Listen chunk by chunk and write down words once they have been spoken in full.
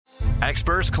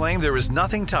Experts claim there is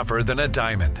nothing tougher than a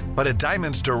diamond. But at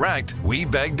Diamonds Direct, we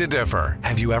beg to differ.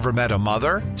 Have you ever met a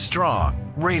mother? Strong,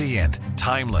 radiant,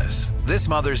 timeless. This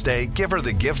Mother's Day, give her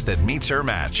the gift that meets her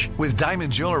match. With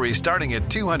diamond jewelry starting at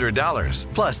 $200.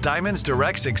 Plus Diamonds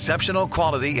Direct's exceptional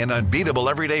quality and unbeatable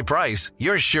everyday price,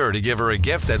 you're sure to give her a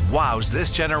gift that wows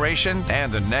this generation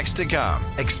and the next to come.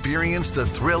 Experience the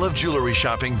thrill of jewelry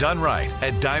shopping done right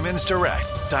at Diamonds Direct.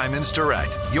 Diamonds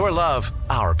Direct. Your love,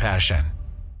 our passion.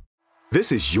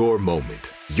 This is your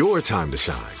moment, your time to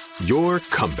shine, your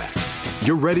comeback.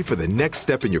 You're ready for the next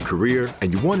step in your career,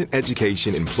 and you want an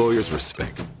education employers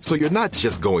respect. So you're not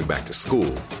just going back to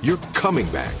school, you're coming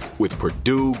back with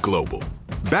Purdue Global.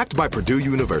 Backed by Purdue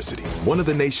University, one of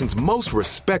the nation's most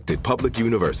respected public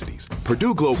universities,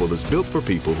 Purdue Global is built for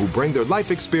people who bring their life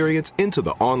experience into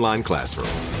the online classroom.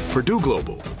 Purdue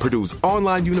Global, Purdue's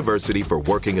online university for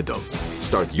working adults.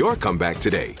 Start your comeback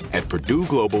today at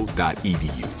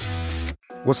purdueglobal.edu.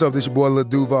 What's up, this your boy Lil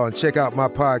Duval, and check out my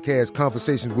podcast,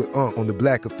 Conversations with Unc, on the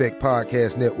Black Effect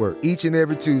Podcast Network. Each and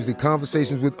every Tuesday,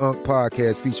 Conversations with Unc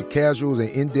podcast feature casuals and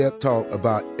in-depth talk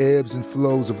about ebbs and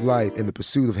flows of life and the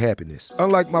pursuit of happiness.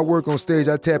 Unlike my work on stage,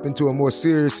 I tap into a more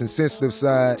serious and sensitive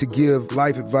side to give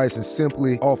life advice and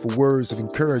simply offer words of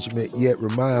encouragement, yet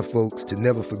remind folks to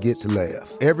never forget to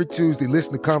laugh. Every Tuesday,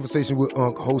 listen to Conversations with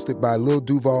Unc, hosted by Lil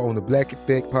Duval on the Black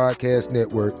Effect Podcast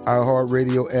Network,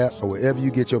 iHeartRadio app, or wherever you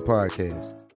get your podcasts.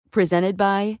 Presented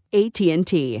by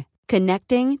AT&T.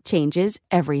 Connecting changes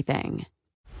everything.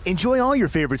 Enjoy all your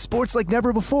favorite sports like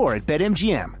never before at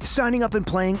BetMGM. Signing up and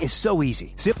playing is so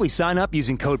easy. Simply sign up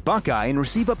using code Buckeye and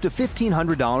receive up to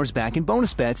 $1,500 back in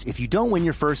bonus bets if you don't win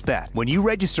your first bet. When you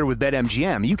register with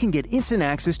BetMGM, you can get instant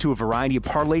access to a variety of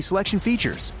parlay selection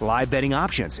features, live betting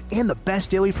options, and the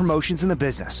best daily promotions in the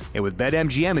business. And with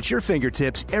BetMGM at your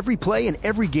fingertips, every play and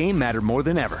every game matter more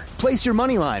than ever. Place your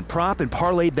moneyline, prop, and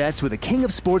parlay bets with the king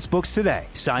of sportsbooks today.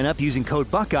 Sign up using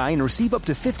code Buckeye and receive up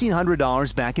to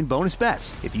 $1,500 back in bonus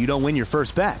bets if you don't win your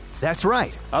first bet. That's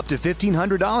right, up to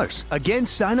 $1,500. Again,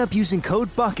 sign up using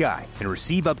code Buckeye and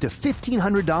receive up to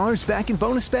 $1,500 back in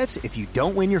bonus bets if you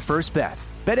don't win your first bet.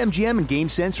 BetMGM and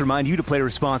GameSense remind you to play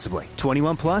responsibly.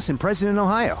 21 plus and present in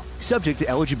Ohio. Subject to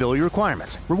eligibility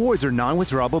requirements. Rewards are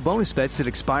non-withdrawable bonus bets that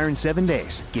expire in 7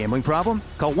 days. Gambling problem?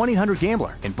 Call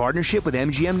 1-800-GAMBLER in partnership with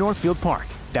MGM Northfield Park.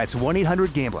 That's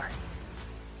 1-800-GAMBLER.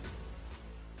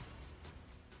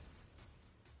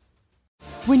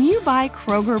 When you buy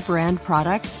Kroger brand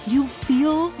products, you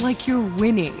feel like you're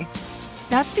winning.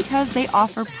 That's because they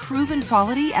offer proven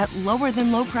quality at lower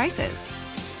than low prices.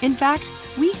 In fact,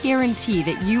 we guarantee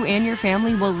that you and your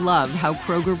family will love how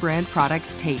Kroger brand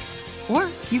products taste, or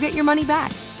you get your money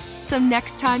back. So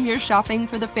next time you're shopping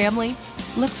for the family,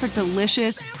 look for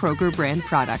delicious Kroger brand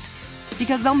products,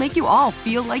 because they'll make you all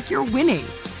feel like you're winning.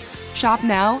 Shop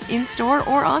now, in-store,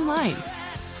 or online.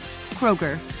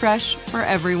 Kroger, fresh for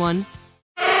everyone.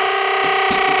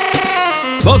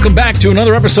 Welcome back to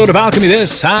another episode of Alchemy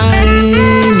This.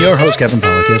 I'm your host, Kevin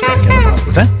Pollak. Yes, that Kevin Pollak.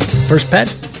 What's that? First pet?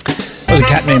 That was a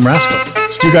cat named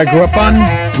Rascal. Street I grew up on,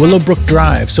 Willowbrook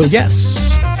Drive. So yes,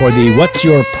 for the What's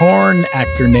Your Porn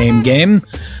Actor Name game,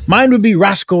 mine would be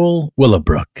Rascal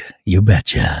Willowbrook. You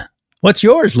betcha. What's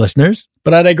yours, listeners?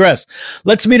 But I digress.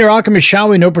 Let's meet our alchemist, shall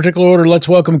we? No particular order. Let's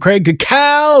welcome Craig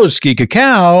Kakowski.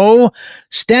 Kakao,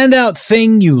 standout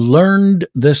thing you learned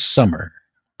this summer.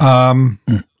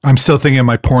 I'm still thinking of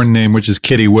my porn name, which is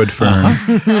Kitty Woodfern.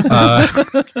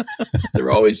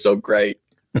 They're always so great.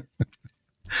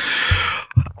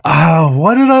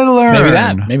 What did I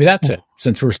learn? Maybe that's it,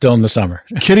 since we're still in the summer.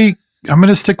 Kitty, I'm going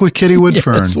to stick with Kitty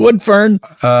Woodfern. Yes, Woodfern.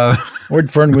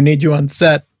 Woodfern, we need you on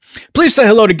set. Please say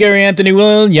hello to Gary Anthony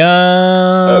Williams.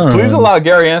 Please allow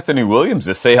Gary Anthony Williams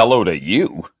to say hello to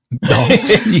you.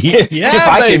 If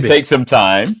I can take some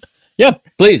time. Yep,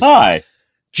 please. Hi.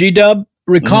 G-Dub.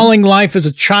 Recalling life as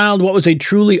a child, what was a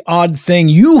truly odd thing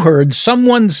you heard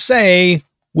someone say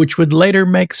which would later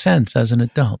make sense as an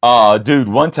adult? Dude,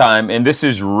 one time, and this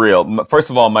is real. First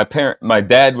of all, my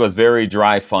dad was very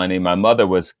dry funny. My mother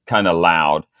was kind of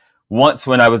loud. Once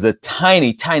when I was a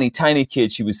tiny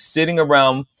kid, she was sitting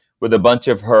around with a bunch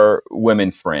of her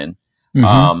women friends.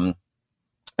 And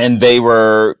they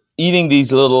were eating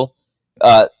these little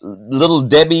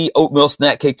Debbie oatmeal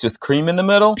snack cakes with cream in the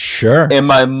middle. Sure. And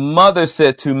my mother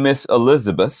said to Miss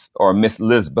Elizabeth, or Miss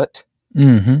Lisbeth,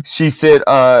 she said,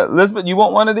 Lisbeth, you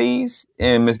want one of these?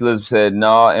 And Miss Elizabeth said,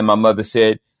 no. And my mother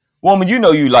said, woman, you know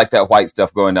you like that white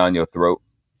stuff going down your throat.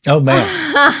 Oh, man.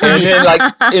 And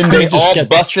then they all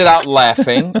busted out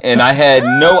laughing. And I had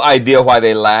no idea why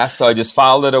they laughed. So I just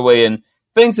filed it away. And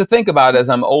things to think about as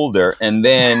I'm older. And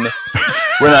then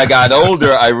When I got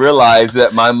older, I realized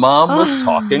that my mom was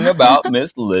talking about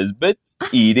Miss Lisbeth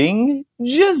eating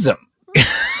jism.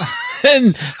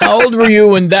 And how old were you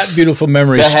when that beautiful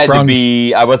memory That had sprung? to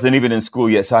be, I wasn't even in school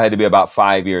yet, so I had to be about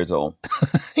 5 years old.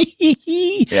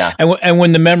 Yeah. And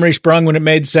when the memory sprung, when it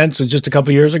made sense, was just a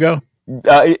couple years ago?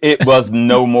 It was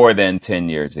no more than 10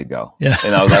 years ago. Yeah.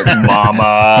 And I was like,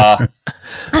 Mama.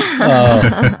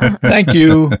 Thank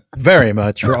you very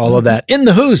much for all of that. In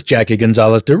the Who's, Jackie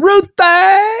Gonzalez to Ruthie.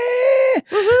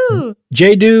 Woohoo!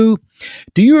 Jadu,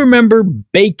 do you remember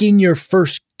baking your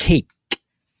first cake?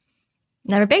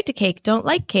 Never baked a cake. Don't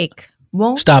like cake.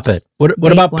 Won't. Stop it. What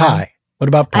Bake about one. pie? What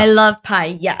about pie? I love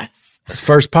pie. Yes.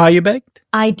 First pie you baked?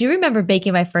 I do remember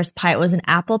baking my first pie. It was an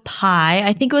apple pie.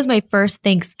 I think it was my first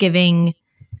Thanksgiving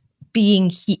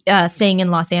being staying in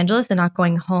Los Angeles and not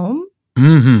going home.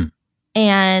 Mm-hmm.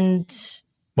 And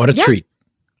What a treat.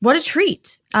 What a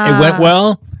treat. It went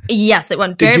well? Yes, it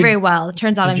went very well. It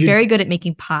turns out I'm very good at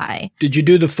making pie. Did you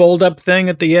do the fold-up thing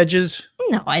at the edges?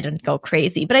 No, I didn't go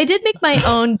crazy, but I did make my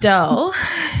own dough.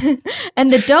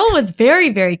 And the dough was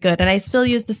very, very good. And I still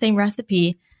use the same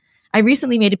recipe. I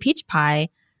recently made a peach pie.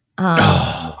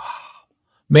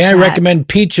 May I recommend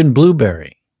peach and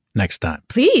blueberry next time?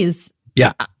 Please.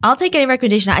 Yeah. I'll take any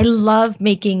recommendation. I love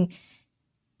making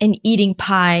and eating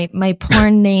pie. My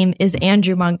porn name is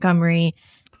Andrew Montgomery.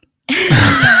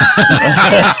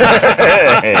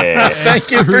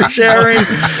 Thank you for sharing.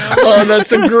 Oh,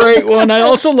 that's a great one. I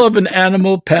also love an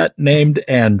animal pet named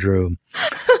Andrew.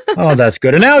 Oh, that's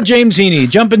good. And now, James Heaney,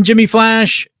 Jumpin' Jimmy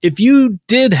Flash. If you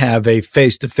did have a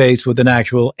face-to-face with an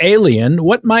actual alien,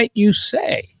 what might you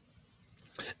say?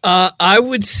 I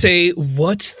would say,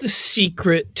 what's the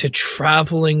secret to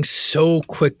traveling so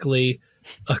quickly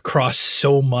across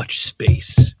so much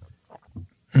space?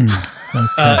 And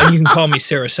you can call me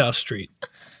Sarah South Street.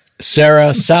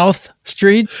 Sarah South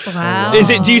Street? Wow.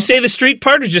 Do you say the street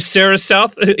part or just Sarah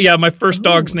South? Yeah, my first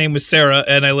dog's name was Sarah,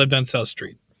 and I lived on South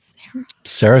Street.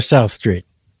 Sarah South Street.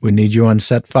 We need you on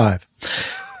set 5.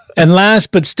 And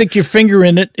last, but stick your finger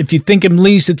in it. If you think him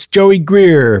least, it's Joey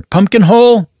Greer. Pumpkin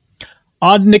Hole?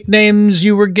 Odd nicknames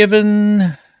you were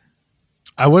given?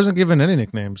 I wasn't given any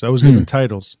nicknames. I was given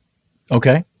titles.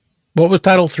 Okay. What was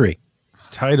title 3?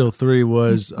 Title 3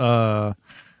 was,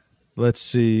 let's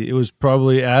see, it was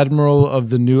probably Admiral of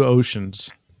the New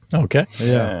Oceans. Okay.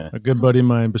 Yeah. A good buddy of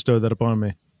mine bestowed that upon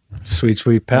me. Sweet,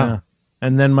 sweet pal. Yeah.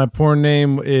 And then my porn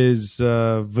name is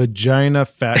Vagina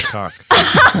Fat Cock.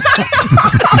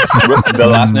 The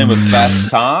last name was Fat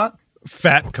Cock?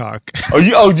 Fat Cock.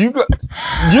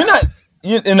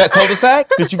 You're in that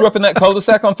cul-de-sac? Did you grow up in that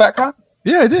cul-de-sac on Fat Cock?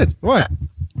 Yeah, I did. Why?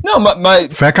 No, my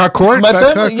Fat Cock Court? My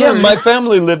family, my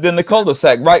family lived in the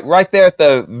cul-de-sac, right there at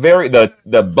the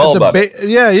bulb of it.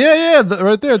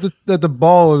 Right there at the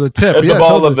ball or the tip. At the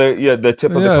ball of the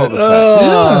tip of the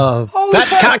cul-de-sac.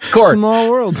 Fat Cock Court. Small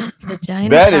world.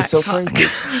 That is so crazy.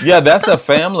 Yeah, that's a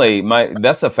family.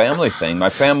 That's a family thing.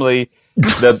 My family,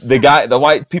 the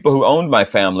white people who owned my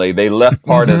family, they left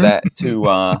part of that to.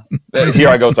 Here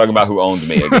I go talking about who owned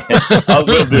me again.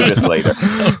 We'll do this later.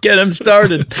 Get him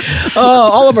started.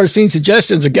 All of our scene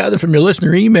suggestions are gathered from your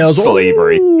listener emails.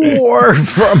 Slavery. Or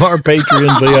from our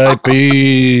Patreon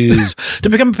VIPs. To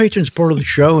become a patron supporter of the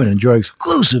show and enjoy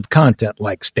exclusive content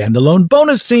like standalone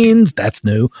bonus scenes, that's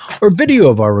new, or video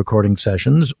of our recording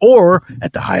sessions, or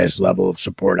at the highest level of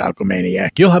support,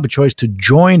 Alchemaniac, you'll have a choice to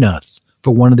join us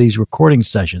for one of these recording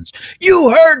sessions. You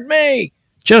heard me!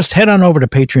 Just head on over to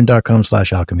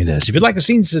patreon.com/alchemythis. If you'd like a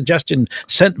scene suggestion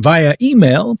sent via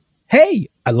email, hey,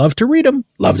 I love to read them,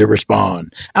 love to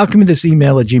respond.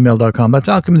 alchemythisemail@gmail.com. That's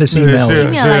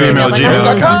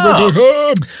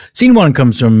alchemythisemail@gmail.com. Scene 1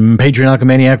 comes from Patreon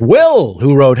Alchemaniac Will,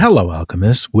 who wrote, "Hello,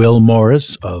 Alchemist. Will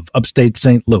Morris of upstate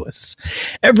St. Louis.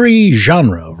 Every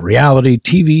genre of reality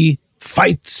TV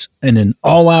fights in an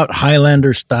all-out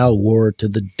Highlander-style war to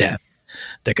the death.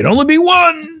 There can only be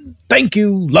one. Thank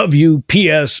you. Love you.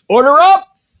 P.S. Order up."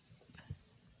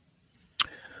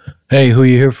 Hey, who are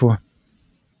you here for?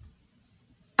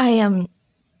 I'm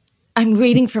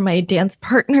waiting for my dance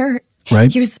partner.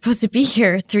 Right. He was supposed to be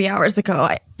here 3 hours ago.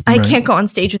 I Right. can't go on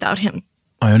stage without him.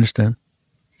 I understand.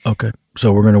 Okay.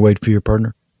 So we're going to wait for your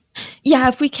partner? Yeah,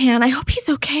 if we can. I hope he's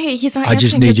okay. He's not I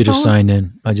just answering need his you to phone. sign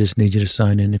in. I just need you to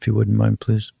sign in if you wouldn't mind,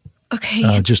 please.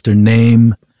 Okay. Just their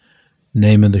name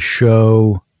of the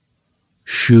show,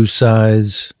 shoe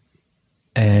size,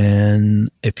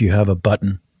 and if you have a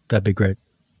button, that'd be great.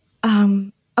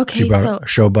 If Okay, you brought so a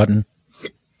show button.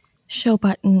 show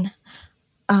button.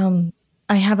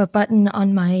 I have a button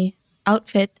on my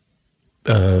outfit.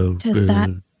 Does that?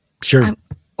 Sure.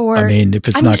 Or I mean, if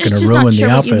it's I'm not going to just ruin sure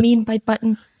the what you outfit. mean by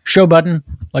button. show button,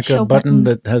 like Show a button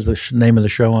button. that has the name of the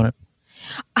show on it?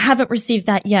 I haven't received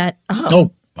that yet.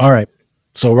 Oh, all right.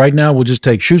 So right now we'll just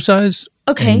take shoe size,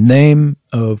 Okay. and name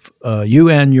of you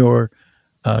and your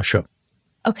show.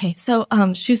 Okay, so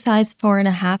shoe size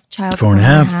 4.5, child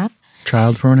 4.5,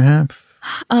 child 4.5.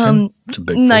 It's a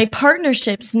big My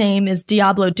partnership's name is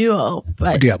Diablo Duo,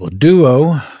 but Diablo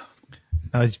Duo.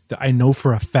 I know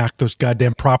for a fact those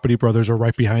goddamn Property Brothers are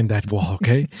right behind that wall,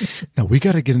 okay? Now, we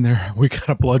got to get in there. We got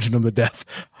to bludgeon them to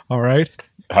death, all right?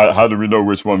 How do we know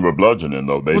which one we're bludgeoning,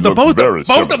 though? They look both very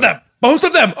similar. of them. Both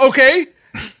of them, okay?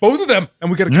 Both of them.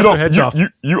 And we got to cut their heads off.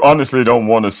 You honestly don't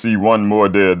want to see one more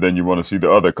dead than you want to see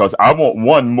the other, because I want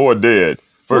one more dead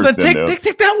first. Well, then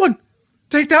take that one.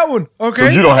 Take that one, okay? So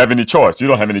you don't have any choice. You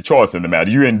don't have any choice in the matter.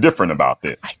 You're indifferent about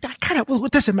this. Well,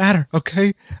 it doesn't matter,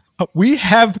 okay? We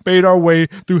have made our way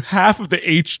through half of the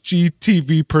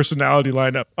HGTV personality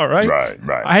lineup, all right?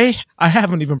 Right. I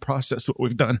haven't even processed what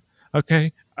we've done,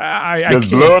 okay? There's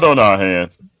blood on our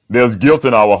hands. There's guilt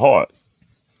in our hearts.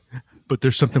 But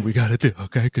there's something we got to do,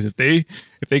 okay? Because if they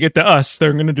get to us,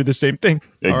 they're going to do the same thing.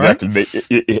 Exactly. All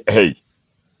right? Hey,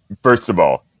 first of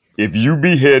all, if you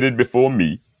beheaded before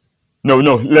me,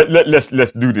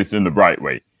 let's do this in the right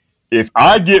way. If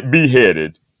I get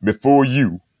beheaded before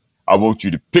you, I want you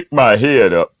to pick my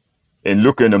head up and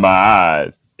look into my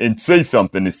eyes and say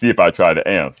something to see if I try to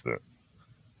answer.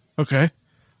 Okay.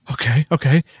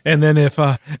 And then if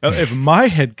my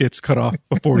head gets cut off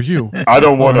before you, I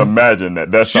don't want to imagine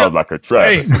that. That sounds like a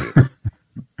travesty.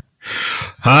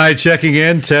 Hi, checking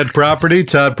in. Todd Property,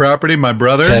 my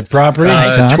brother. Ted Property.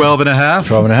 Hi, Todd. 12 and a half.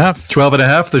 12 and a half. 12 and a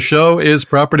half. The show is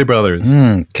Property Brothers.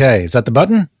 Okay. Is that the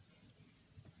button?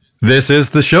 This is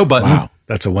the show button. Wow.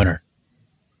 That's a winner.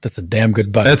 That's a damn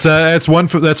good button. That's one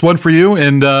for you.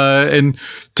 And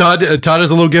Todd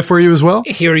has a little gift for you as well.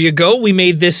 Here you go. We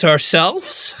made this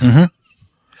ourselves. Mm-hmm.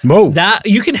 Whoa. That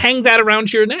you can hang that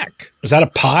around your neck. Is that a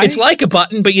pie? It's like a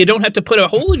button, but you don't have to put a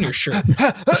hole in your shirt.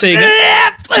 So you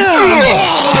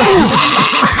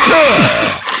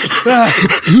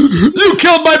You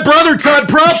killed my brother, Todd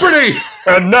Property.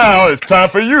 And now it's time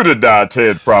for you to die,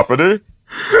 Ted Property.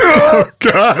 Oh,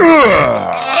 God.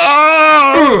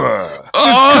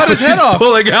 Just cut his head off.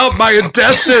 Pulling out my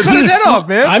intestines. Cut his head off,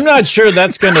 man. I'm not sure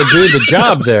that's going to do the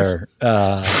job there.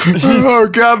 Oh,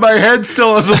 God, my head's still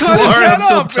on the floor. I'm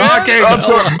still talking.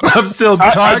 I'm still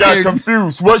talking. I got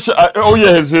confused. What should I,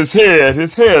 his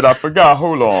head. I forgot.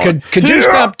 Hold on. Could you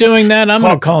stop doing that? I'm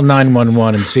going to call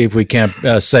 911 and see if we can't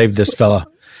save this fella.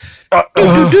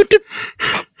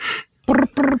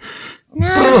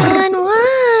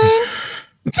 911.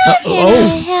 How can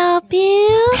I help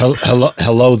you?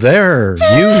 Hello there,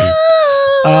 you.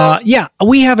 Yeah,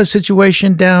 we have a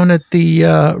situation down at the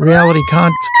reality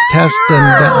contest,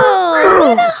 and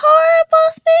what a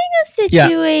horrible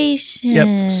situation.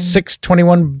 Yep,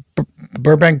 621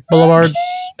 Burbank Boulevard.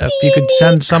 If you could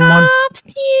send someone. Cops?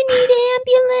 Do you need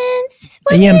ambulance?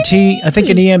 EMT, I think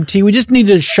an EMT. We just need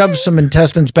to shove some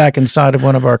intestines back inside of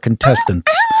one of our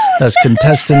contestants. That's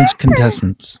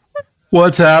contestants.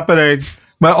 What's happening?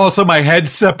 My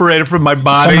head's separated from my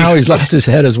body. Somehow he's lost his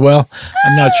head as well.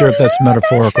 I'm not sure if that's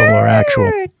metaphorical or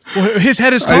actual. Well, his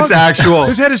head is talking. It's actual.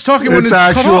 His head is talking when it's it's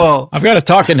cut actual. off. I've got a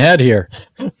talking head here.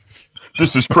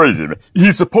 This is crazy, man.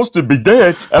 He's supposed to be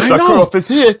dead after I cut off his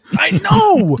head. I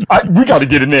know. We got to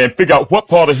get in there and figure out what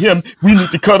part of him we need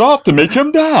to cut off to make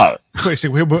him die. Wait,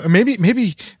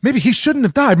 maybe he shouldn't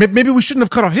have died. Maybe we shouldn't have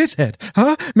cut off his head,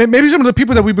 huh? Maybe some of the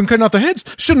people that we've been cutting off their heads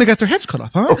shouldn't have got their heads cut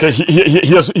off, huh? Okay,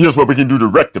 here's what we can do to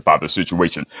rectify the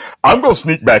situation. I'm going to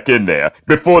sneak back in there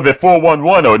before the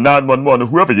 411 or 911 or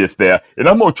whoever gets there, and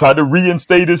I'm going to try to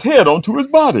reinstate his head onto his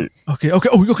body. Okay.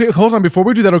 Hold on. Before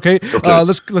we do that, okay?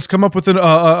 Let's come up with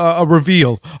a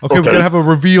reveal. Okay, we gotta have a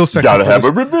reveal section. Gotta have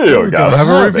a reveal. Gotta have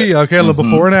a reveal. Okay, a little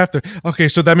before and after. Okay,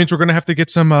 so that means we're gonna have to get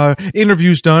some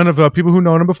interviews done of people who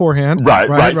know him beforehand. Right.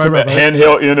 Some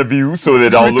handheld interviews so that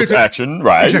it all looks action.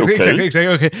 Right. Exactly.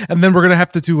 Okay, and then we're gonna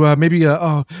have to do maybe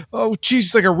like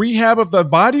a rehab of the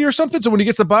body or something. So when he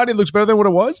gets the body, it looks better than what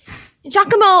it was.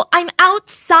 Giacomo, I'm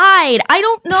outside. I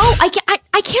don't know. I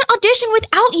can't audition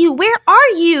without you. Where are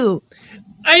you?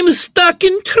 I'm stuck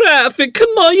in traffic. Come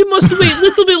on, you must wait a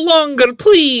little bit longer,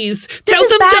 please. Tell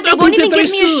them bad. They won't even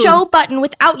give me a show button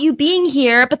without you being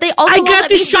here, but they also won't let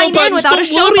me sign in without a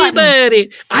show button. Don't worry about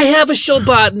it. I have a show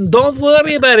button. Don't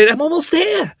worry about it. I'm almost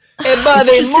there. Hey,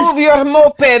 buddy, move your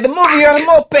moped.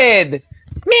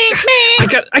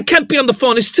 I can't be on the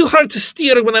phone. It's too hard to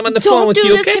steer when I'm on the phone with you,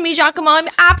 Don't do this to me, Giacomo. I'm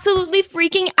absolutely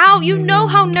freaking out. You know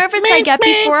how nervous I get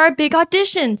before our big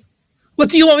auditions. What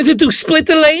do you want me to do? Split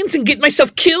the lanes and get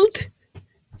myself killed?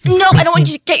 No, I don't want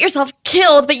you to get yourself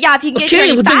killed, but yeah, if you can get here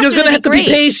any well, then faster, you're gonna have that'd to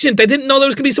be patient. I didn't know there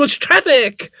was gonna be so much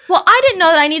traffic. Well, I didn't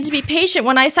know that I needed to be patient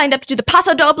when I signed up to do the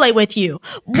Paso Doble with you.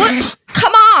 What?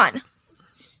 Come on.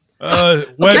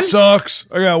 Wet socks.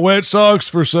 I got wet socks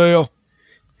for sale.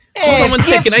 Hold on 1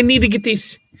 second. I need to get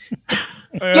these.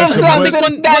 Give something to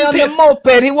the guy on the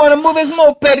moped. He want to move his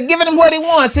moped. Give him what he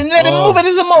wants and let him move it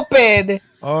as a moped.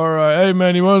 All right. Hey,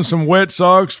 man, you want some wet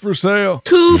socks for sale?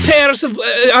 2 pairs of...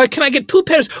 can I get 2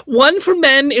 pairs? 1 for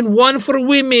men and 1 for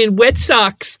women. Wet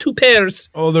socks. 2 pairs.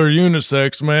 Oh, they're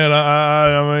unisex, man.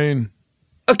 I mean...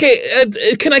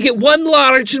 Okay, can I get 1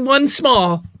 large and 1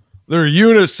 small? They're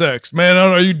unisex, man.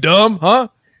 Are you dumb, huh?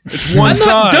 It's one I'm side.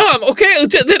 not dumb. Okay,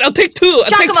 then I'll take 2.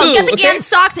 Giacomo, get the damn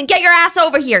socks and get your ass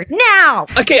over here now.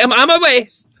 Okay, I'm on my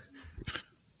way.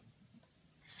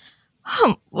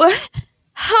 What?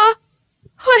 Huh?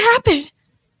 What happened?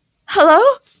 Hello?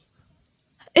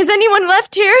 Is anyone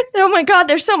left here? Oh my God,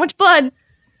 there's so much blood.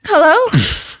 Hello?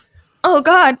 Oh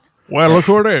God. Well, look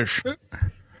who it is.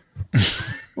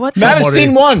 What? Not at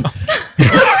scene 1.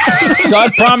 So I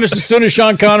promised as soon as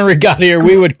Sean Connery got here,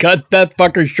 we would cut that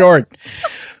fucker short.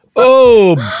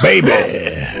 Oh, baby.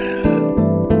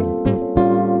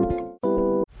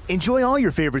 Enjoy all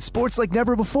your favorite sports like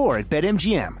never before at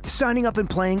BetMGM. Signing up and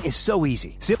playing is so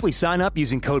easy. Simply sign up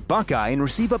using code Buckeye and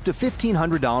receive up to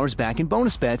 $1,500 back in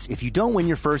bonus bets if you don't win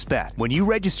your first bet. When you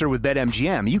register with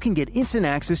BetMGM, you can get instant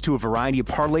access to a variety of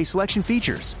parlay selection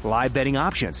features, live betting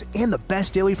options, and the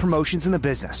best daily promotions in the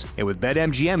business. And with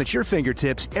BetMGM at your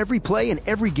fingertips, every play and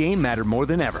every game matter more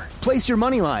than ever. Place your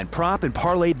moneyline, prop, and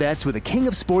parlay bets with the king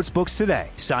of sportsbooks today.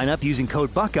 Sign up using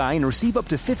code Buckeye and receive up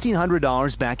to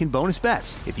 $1,500 back in bonus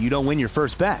bets if you don't win your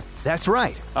first bet. That's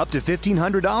right, up to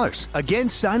 $1,500. Again,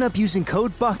 sign up using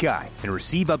code Buckeye and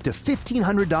receive up to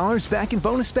 $1,500 back in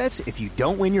bonus bets if you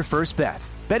don't win your first bet.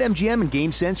 BetMGM and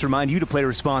GameSense remind you to play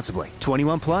responsibly.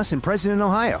 21 plus and present in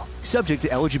Ohio. Subject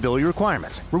to eligibility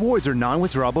requirements. Rewards are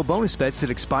non-withdrawable bonus bets that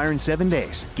expire in 7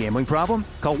 days. Gambling problem?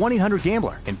 Call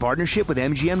 1-800-GAMBLER in partnership with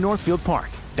MGM Northfield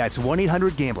Park. That's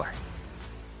 1-800-GAMBLER.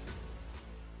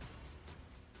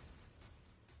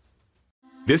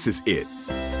 This is it.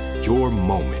 Your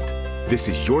moment. This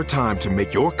is your time to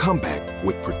make your comeback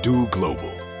with Purdue Global.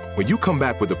 When you come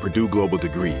back with a Purdue Global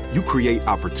degree, you create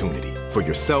opportunity for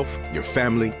yourself, your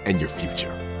family, and your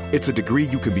future. It's a degree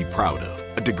you can be proud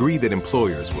of, a degree that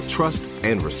employers will trust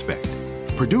and respect.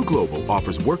 Purdue Global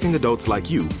offers working adults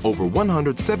like you over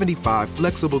 175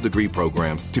 flexible degree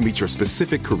programs to meet your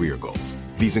specific career goals.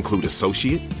 These include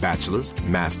associate, bachelor's,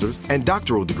 master's, and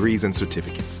doctoral degrees and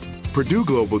certificates. Purdue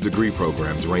Global degree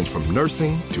programs range from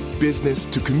nursing to business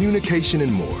to communication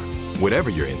and more. Whatever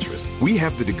your interest, we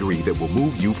have the degree that will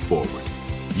move you forward.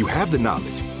 You have the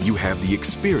knowledge, you have the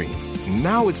experience.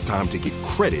 Now it's time to get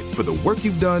credit for the work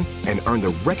you've done and earn the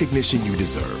recognition you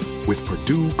deserve with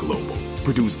Purdue Global,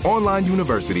 Purdue's online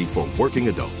university for working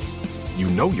adults. You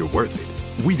know you're worth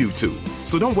it. We do too.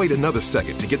 So don't wait another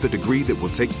second to get the degree that will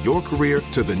take your career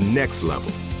to the next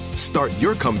level. Start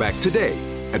your comeback today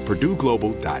at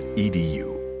purdueglobal.edu.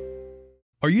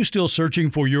 Are you still searching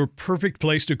for your perfect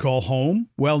place to call home?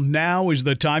 Well, now is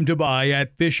the time to buy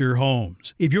at Fisher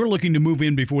Homes. If you're looking to move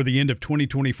in before the end of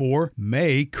 2024,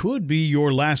 May could be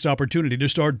your last opportunity to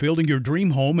start building your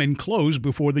dream home and close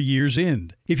before the year's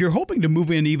end. If you're hoping to move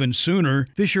in even sooner,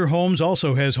 Fisher Homes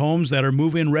also has homes that are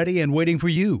move-in ready and waiting for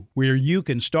you, where you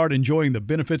can start enjoying the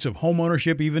benefits of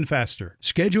homeownership even faster.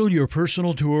 Schedule your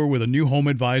personal tour with a new home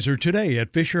advisor today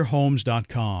at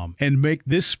FisherHomes.com and make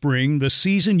this spring the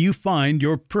season you find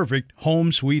your perfect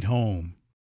home sweet home.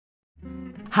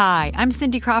 Hi, I'm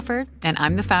Cindy Crawford, and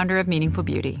I'm the founder of Meaningful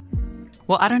Beauty.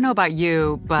 Well, I don't know about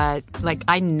you, but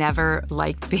I never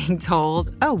liked being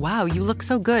told, oh, wow, you look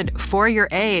so good for your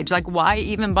age. Why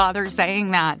even bother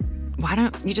saying that? Why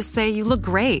don't you just say you look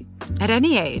great at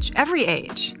any age, every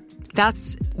age?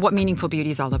 That's what Meaningful Beauty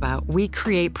is all about. We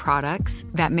create products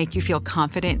that make you feel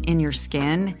confident in your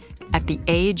skin at the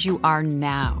age you are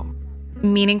now.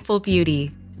 Meaningful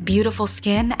Beauty. Beautiful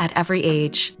skin at every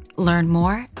age. Learn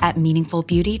more at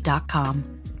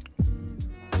meaningfulbeauty.com.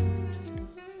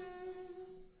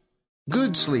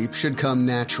 Good sleep should come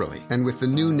naturally, and with the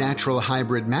new Natural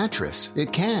Hybrid mattress,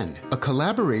 it can. A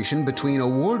collaboration between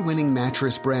award-winning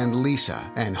mattress brand Leesa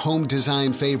and home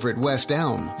design favorite West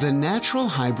Elm, the Natural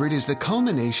Hybrid is the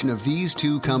culmination of these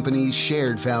two companies'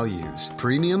 shared values: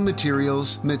 premium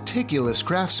materials, meticulous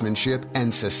craftsmanship,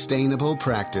 and sustainable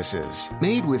practices.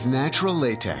 Made with natural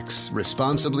latex,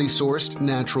 responsibly sourced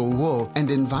natural wool, and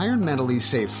environmentally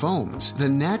safe foams, the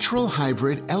Natural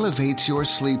Hybrid elevates your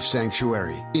sleep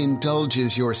sanctuary. Indulge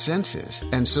enriches your senses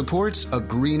and supports a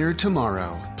greener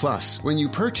tomorrow. Plus, when you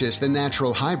purchase the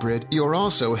Natural Hybrid, you're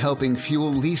also helping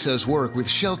fuel Lisa's work with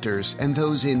shelters and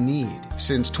those in need.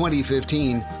 Since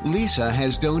 2015, Lisa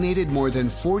has donated more than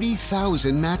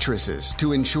 40,000 mattresses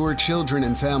to ensure children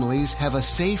and families have a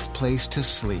safe place to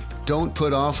sleep. Don't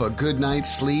put off a good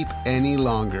night's sleep any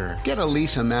longer. Get a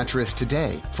Lisa mattress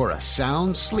today for a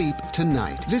sound sleep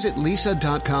tonight. Visit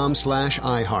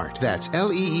lisa.com/iHeart. That's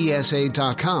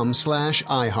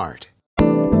LEESA.com/iHeart.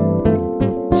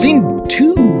 Scene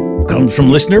 2 comes from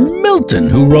listener Milton,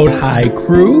 who wrote, "Hi,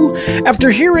 crew. After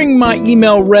hearing my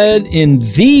email read in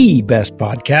the best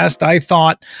podcast, I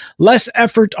thought less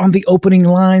effort on the opening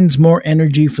lines, more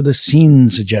energy for the scene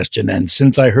suggestion. And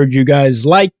since I heard you guys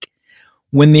like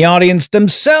when the audience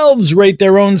themselves rate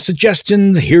their own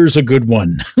suggestions, here's a good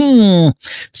one.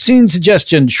 Scene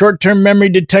suggestion, short-term memory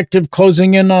detective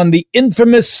closing in on the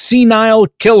infamous senile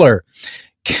killer.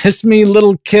 Kiss me,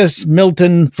 little kiss,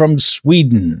 Milton from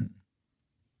Sweden."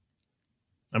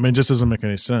 I mean, it just doesn't make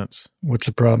any sense. What's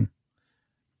the problem?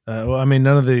 Well, I mean,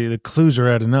 none of the clues are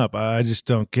adding up. I just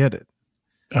don't get it.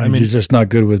 I mean, you're just not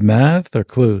good with math or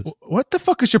clues? What the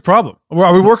fuck is your problem?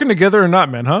 Are we working together or not,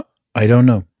 man, huh? I don't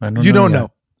know. You don't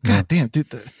know. God damn, dude.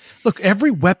 Look,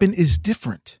 every weapon is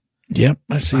different. Yep,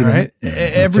 I see All that. right?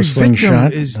 Every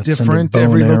victim is different.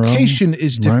 Every location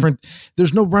is different. Right.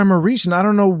 There's no rhyme or reason. I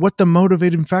don't know what the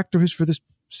motivating factor is for this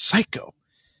psycho.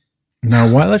 Now,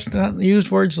 why let's not use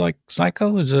words like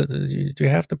psycho? Do you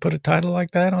have to put a title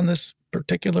like that on this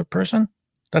particular person?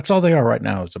 That's all they are right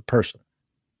now, is a person.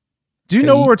 Do you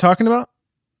know what we're talking about?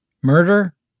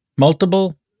 Murder?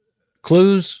 Multiple?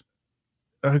 Clues?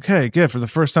 Okay, good. For the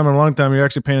first time in a long time, you're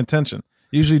actually paying attention.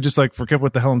 Usually just like forget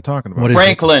what the hell I'm talking about.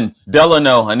 Franklin,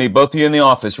 Delano, I need both of you in the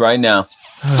office right now.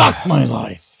 Fuck my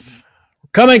life.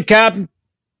 Coming, Captain.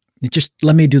 Just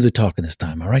let me do the talking this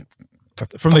time, all right?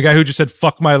 From the guy who just said,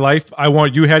 "Fuck my life. I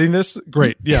want you heading this."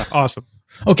 Great. Yeah, awesome.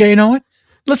 Okay, you know what?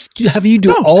 Let's have you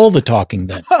do all the talking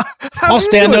then. I'll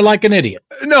stand there like an idiot.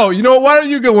 No, you know what? Why don't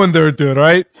you go in there and do it, all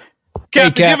right?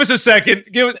 Captain, give us a second.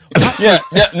 No,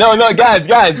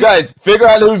 guys. Figure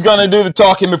out who's going to do the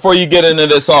talking before you get into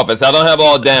this office. I don't have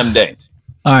all damn day.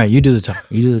 All right, you do the talking.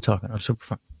 You do the talking. I'm super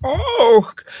fun.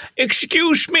 Oh,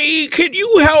 excuse me. Can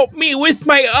you help me with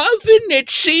my oven?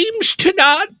 It seems to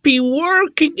not be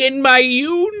working in my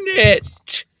unit.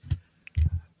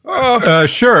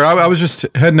 Sure. I was just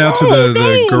heading out to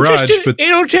the garage, but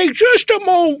it'll take just a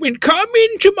moment. Come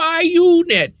into my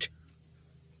unit.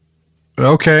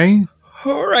 Okay.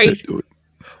 All right.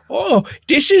 Oh,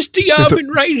 this is the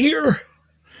oven right here.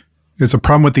 There's a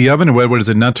problem with the oven? What is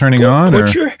it, not turning on?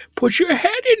 Put your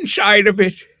head inside of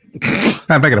it.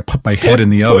 I'm not going to put my head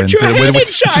in the oven. Put your head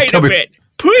inside of it.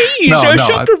 Please, there's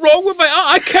something wrong with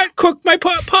I can't cook my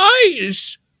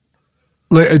pies.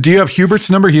 Do you have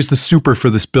Hubert's number? He's the super for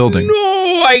this building.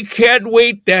 No, I can't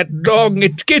wait that long.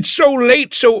 It gets so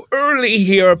late so early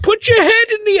here. Put your head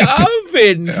in the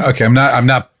oven. Okay, I'm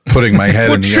not putting my head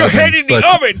in the oven. Put your head in the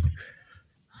oven.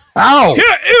 Ow!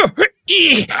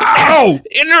 Ow!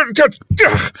 And just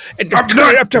turn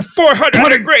it up to 400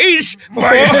 degrees.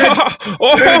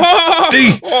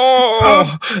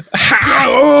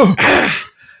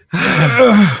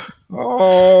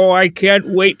 Oh, I can't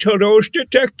wait till those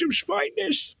detectives find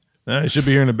this. He should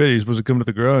be here in a bit. He's supposed to come to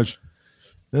the garage.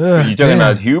 Are you talking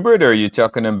about Hubert, or are you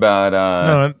talking about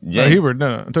No, Hubert.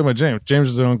 No, I'm talking about James. James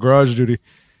is on garage duty.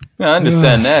 Yeah, I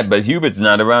understand that, but Hubert's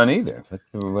not around either.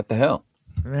 What the hell?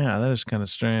 Yeah, that is kind of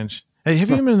strange. Hey,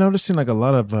 have you been noticing like a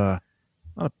lot of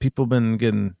people been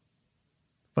getting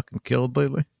fucking killed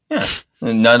lately? Yeah,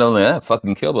 and not only that,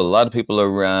 fucking killed, but a lot of people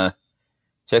are.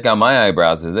 Check out my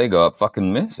eyebrows as they go up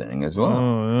fucking missing as well.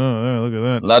 Oh, yeah, look at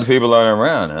that. A lot of people aren't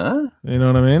around, huh? You know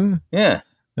what I mean? Yeah.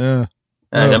 Yeah.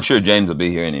 And I'm sure James will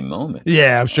be here any moment.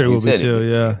 Yeah, I'm sure he will be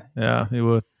too. Yeah, he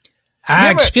would.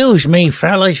 Excuse me,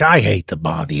 fellas. I hate to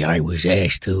bother you. I was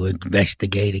asked to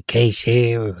investigate a case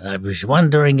here. I was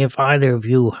wondering if either of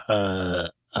you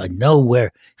know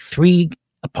where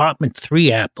apartment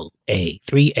 3 Apple A,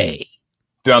 3A.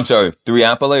 I'm sorry, 3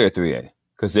 Apple A or 3A?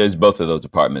 Because there's both of those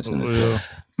apartments in the building.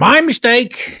 My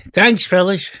mistake. Thanks,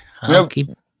 fellas. What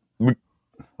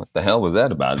the hell was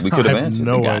that about? We could have answered.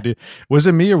 No idea. Was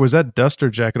it me or was that duster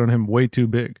jacket on him way too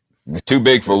big? Too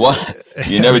big for what?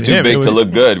 You're never too big to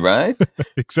look good, right?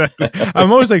 Exactly.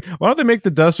 I'm always like, why don't they make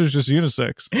the dusters just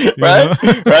unisex? Right?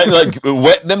 Right? Like,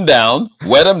 wet them down,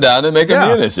 and make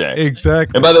them unisex.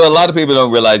 Exactly. And by the way, a lot of people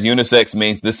don't realize unisex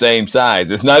means the same size.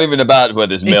 It's not even about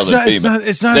whether it's male or female.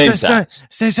 It's not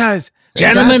same size.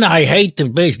 Gentlemen, I hate to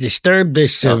disturb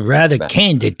this rather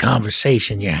candid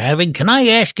conversation you're having. Can I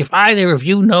ask if either of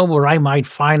you know where I might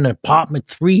find apartment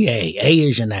 3A? A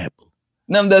is an apple.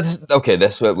 No,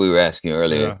 that's what we were asking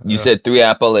earlier. You said 3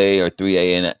 apple A or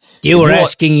 3A and you were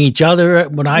asking each other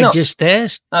when I just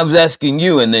asked? I was asking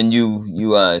you, and then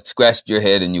you scratched your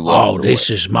head and you walked away. This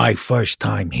is my first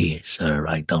time here, sir.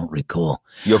 I don't recall.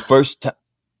 Your first time?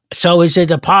 So is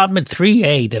it apartment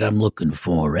 3A that I'm looking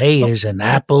for? A as an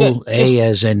apple, A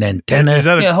as an antenna. Is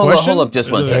that a question? Hold up just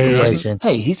one second.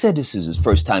 Hey, he said this is his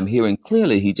first time here, and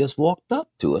clearly he just walked up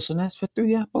to us and asked for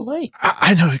 3 apple A.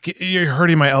 I know. You're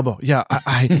hurting my elbow. Yeah,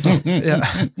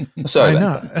 yeah. Sorry. I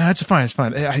know. That's fine. It's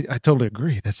fine. I totally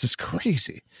agree. That's just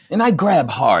crazy. And I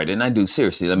grab hard, and I do.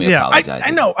 Seriously, let me apologize.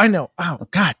 I know. Oh,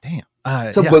 God damn.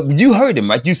 But you heard him,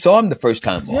 right? You saw him the first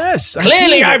time. Yes.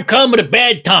 Clearly, I've come at a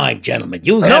bad time, gentlemen.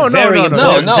 You have very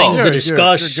important things to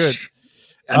discuss. You're good.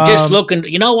 I'm just looking.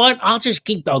 You know what? I'll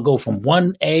go from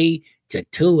 1A to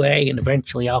 2A, and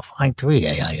eventually I'll find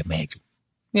 3A, I imagine.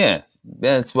 Yeah,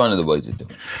 that's one of the ways to do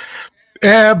it.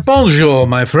 Bonjour,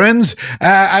 my friends.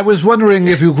 I was wondering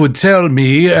if you could tell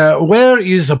me, where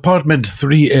is apartment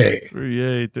 3A?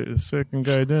 3A, the second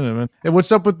guy did it, man. Hey,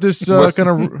 what's up with this kind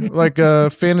of like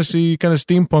fantasy kind of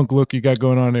steampunk look you got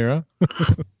going on here,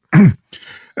 huh?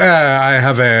 I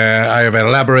have an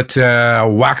elaborate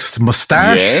waxed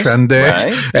mustache and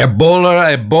a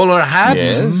bowler hat.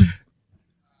 Yes.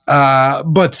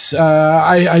 But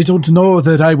I don't know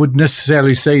that I would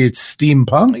necessarily say it's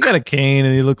steampunk. You got a cane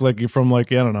and you look like you're from I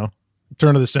don't know,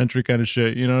 turn of the century kind of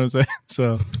shit. You know what I'm saying?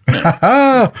 So,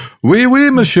 oui,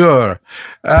 monsieur.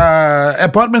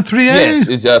 Apartment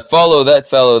 3A? Yes, follow that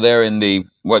fellow there in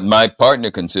what my partner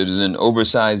considers an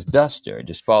oversized duster.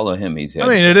 Just follow him.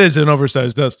 It is an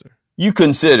oversized duster. You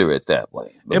consider it that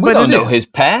way. But we don't know his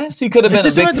past. He could have been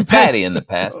a big fatty in the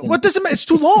past. What does it matter? It's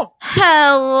too long.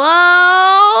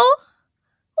 Hello?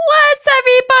 What's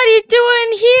everybody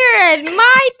doing here at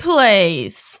my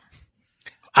place?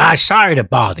 Sorry to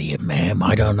bother you, ma'am.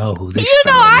 I don't know who this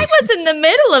I was in the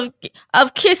middle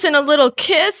of kissing a little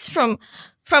kiss from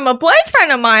a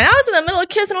boyfriend of mine. I was in the middle of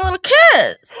kissing a little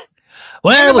kiss.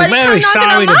 Well, we're very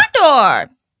sorry. On my door.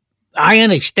 I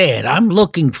understand. I'm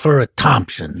looking for a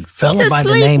Thompson fella He's by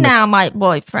the name asleep now, my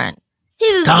boyfriend.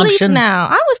 He's asleep Thompson? now.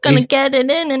 I was going to get it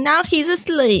in, and now he's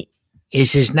asleep.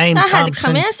 Is his name Thompson? I had to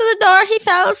come answer the door. He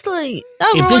fell asleep.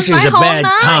 If this is a bad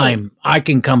time, I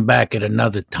can come back at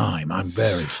another time. I'm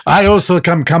very sorry. I also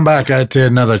come back at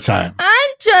another time.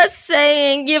 I'm just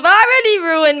saying, you've already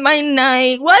ruined my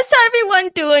night. What's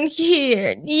everyone doing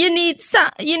here? You need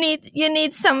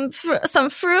some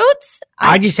fruits?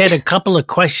 I just had a couple of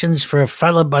questions for a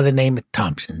fella by the name of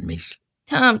Thompson, Miss.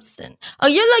 Thompson. Oh,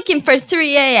 you're looking for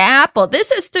 3A apple.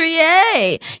 This is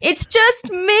 3A. It's just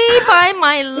me by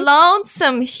my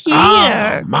lonesome here.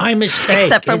 Oh, my mistake.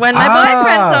 Except for when my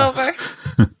boyfriend's over.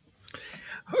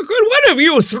 Could one of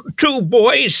you two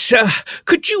boys,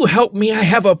 could you help me? I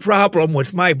have a problem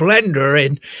with my blender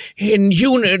in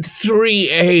unit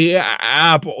 3A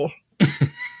apple.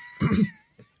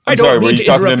 I'm sorry, were you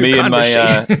talking to me and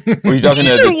my, were you talking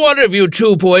Either one of you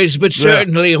two boys, but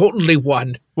certainly only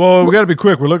one. Well, we got to be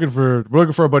quick. We're looking for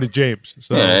our buddy James.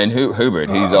 So. Yeah, and Hubert,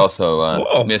 he's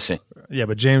also missing. Yeah,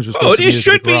 but James was supposed to be it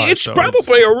should be. It's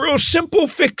probably a real simple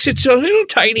fix. It's a little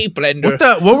tiny blender.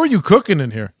 What were you cooking in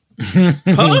here?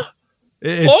 Huh?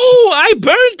 I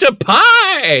burnt a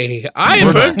pie.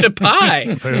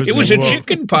 It was a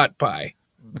chicken pot pie.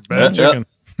 Bad chicken.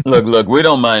 Look, we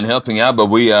don't mind helping out, but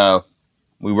we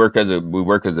work as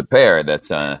a pair. That's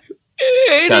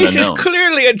it is just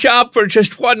clearly a job for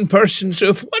just one person. So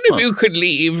if one of you could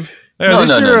leave.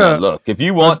 No. Look, if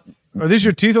you want, are these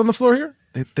your teeth on the floor here?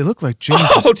 They look like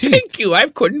James's teeth. Thank you. I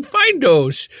couldn't find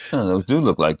those. Oh, those do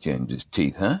look like James's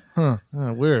teeth, huh? Huh?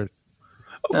 Weird.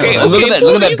 Okay. Look at that.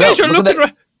 Look at that belt. Look at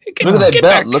that belt.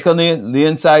 Back. Look on the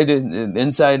inside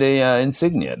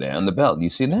insignia there on the belt. You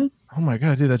see that? Oh my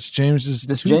God, dude, that's James's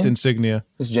tooth insignia.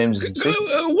 That's James's insignia.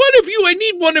 I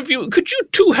need one of you. Could you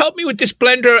two help me with this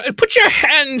blender? Put your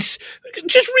hands.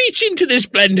 Just reach into this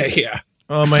blender here.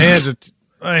 Oh, my hands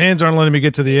aren't letting me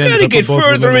get to the end. You gotta get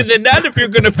further in than that if you're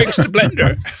gonna fix the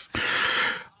blender.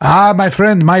 My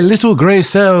friend, my little gray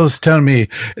cells tell me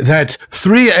that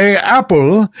 3A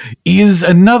apple is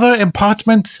another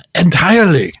apartment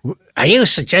entirely. Are you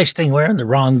suggesting we're in the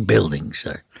wrong building,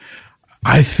 sir?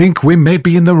 I think we may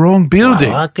be in the wrong building.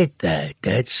 Well, look at that.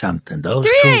 That's something. Those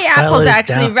 3A two Apple's fellas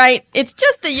actually down. right. It's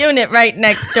just the unit right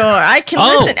next door. I can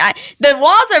Oh. listen. The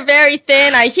walls are very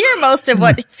thin. I hear most of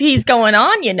what he's going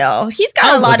on, you know. He's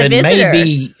got a lot of then visitors.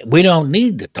 maybe we don't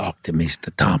need to talk to Mr.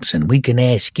 Thompson. We can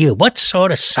ask you, what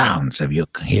sort of sounds have you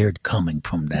heard coming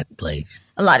from that place?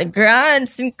 A lot of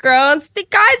grunts and groans. The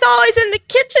guy's always in the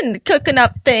kitchen cooking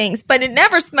up things, but it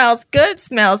never smells good. It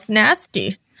smells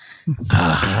nasty.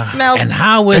 Smells And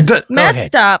how it- Go messed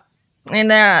ahead. up. And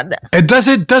Does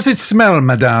it smell,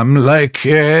 madame, like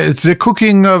it's the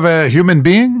cooking of a human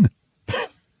being?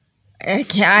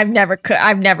 I've never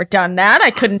done that. I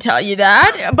couldn't tell you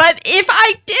that. But if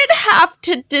I did have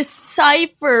to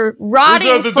decipher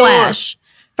rotting flesh,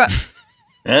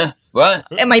 Huh? What?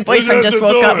 and my boyfriend just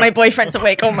woke up. My boyfriend's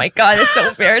awake. Oh my god, it's so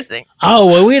embarrassing. Oh,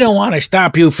 well, we don't want to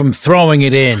stop you from throwing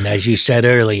it in, as you said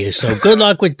earlier. So good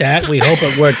luck with that. We hope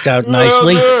it worked out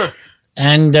nicely.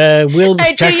 And we'll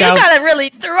Hey, check you out. gotta really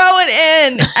throw it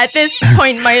in at this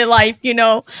point in my life, you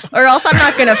know, or else I'm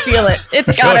not gonna feel it.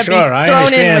 It's gotta be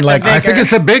thrown in with the I think vigor.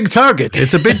 it's a big target.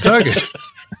 It's a big target.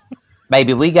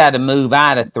 Baby, we got to move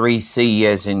out of 3C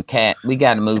as in cat. We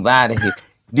got to move out of here.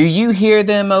 Do you hear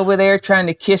them over there trying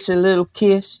to kiss a little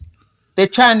kiss? They're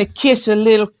trying to kiss a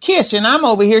little kiss, and I'm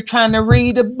over here trying to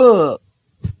read a book.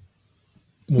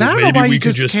 Now, I don't know why you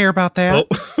just care about that.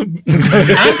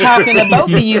 I'm talking to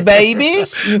both of you,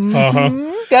 babies.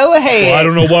 Go ahead. Well, I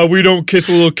don't know why we don't kiss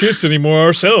a little kiss anymore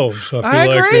ourselves. I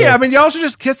feel agree. Like, I mean, y'all should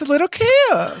just kiss a little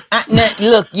kiss. Now,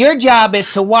 look, your job is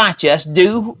to watch us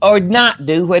do or not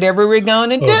do whatever we're going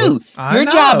to do. I Your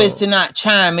know. job is to not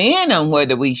chime in on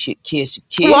whether we should kiss or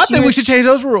kiss. Well, I think we should change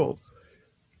those rules.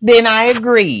 Then I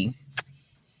agree.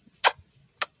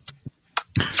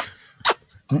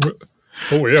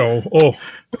 Oh, yeah. Oh.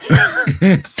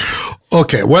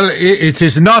 Okay, well, it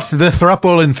is not the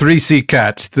thruple and 3C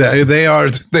cats. They are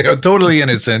totally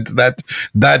innocent.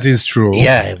 That is true.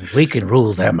 Yeah, we can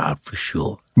rule them out for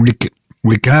sure.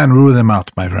 We can rule them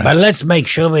out, my friend. But let's make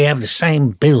sure we have the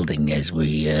same building as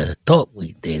we thought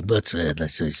we did.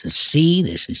 This is C,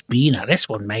 this is B. Now, this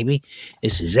one maybe,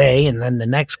 this is A, and then the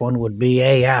next one would be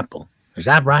A Apple. Is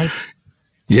that right?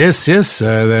 Yes. This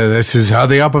is how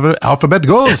the alphabet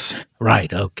goes.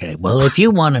 Right, okay. Well, if you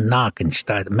want to knock and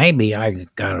start, maybe I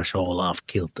got us all off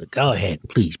kilter. Go ahead,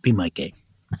 please, be my guest.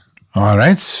 All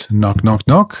right. Knock, knock,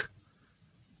 knock.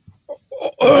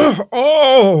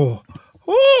 Oh.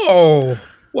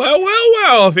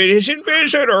 Well, if it isn't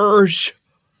visitors.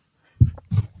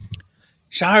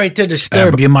 Sorry to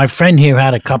disturb you. My friend here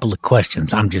had a couple of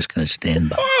questions. I'm just going to stand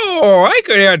by. Oh, I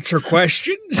could answer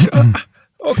questions.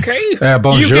 Okay.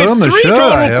 Bonjour, you get 3 monsieur.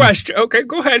 total questions. Okay,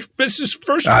 go ahead. This is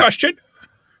first question.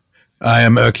 I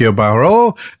am Hercule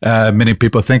Poirot. Many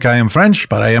people think I am French,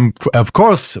 but I am, of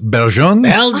course, Belgian.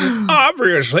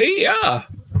 Obviously, yeah.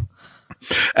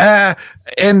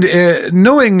 And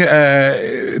knowing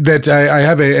that I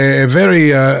have a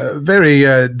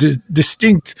very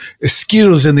distinct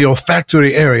skills in the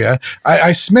olfactory area,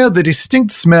 I smell the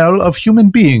distinct smell of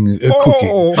human being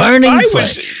cooking. Burning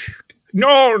flesh.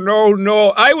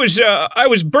 No. I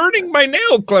was burning my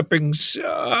nail clippings.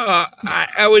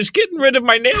 I was getting rid of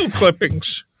my nail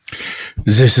clippings.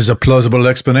 This is a plausible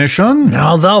explanation.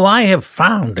 Although I have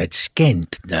found that skin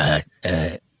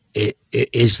it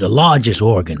is the largest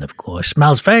organ, of course,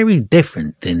 smells very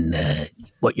different than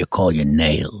what you call your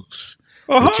nails.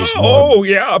 Which is more, Oh,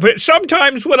 yeah, but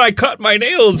sometimes when I cut my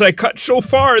nails, I cut so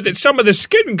far that some of the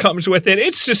skin comes with it.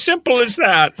 It's as simple as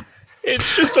that.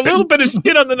 It's just a little bit of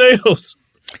skin on the nails.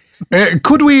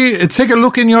 Could we take a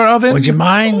look in your oven? Would you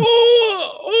mind?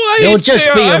 I It'll didn't just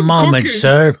say be a I'm moment, cooking.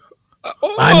 sir.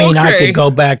 I mean, I okay. could go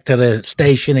back to the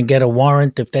station and get a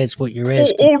warrant if that's what you're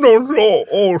asking. No.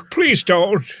 Oh, please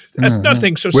don't. That's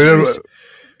nothing so serious.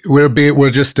 We'll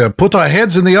just put our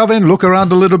heads in the oven, look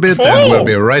around a little bit, and we'll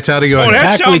be right out of your In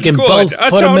head. fact, we can good. both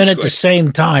That put them in sounds at the good.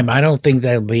 same time. I don't think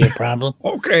that'll be a problem.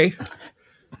 Okay.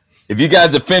 If you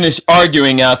guys are finished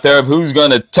arguing out there of who's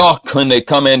going to talk when they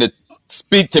come in to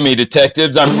speak to me,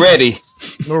 detectives, I'm ready.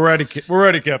 We're ready,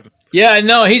 Captain. Yeah,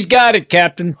 no, he's got it,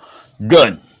 Captain.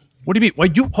 Good. What do you mean?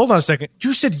 Wait, hold on a second.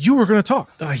 You said you were going to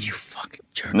talk. Oh, you fucking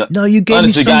jerk. No, you gave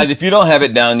honestly, me some... guys, if you don't have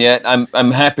it down yet, I'm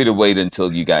happy to wait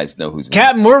until you guys know who's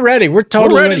Captain, we're ready. We're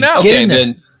totally ready. now. Get Okay, in there.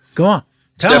 then Go on.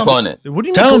 step on it. What do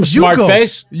you Tell mean? him, smart go.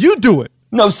 face. You do it.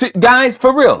 No, guys,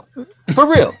 for real.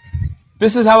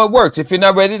 This is how it works. If you're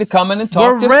not ready to come in and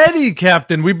talk, We're ready,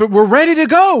 Captain. We're ready to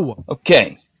go.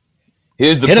 Okay.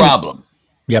 Here's the Hit him. problem.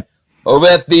 Yep. Over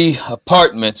at the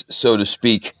apartments, so to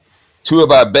speak, 2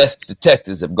 of our best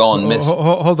detectives have gone missing.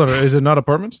 Hold on. Is it not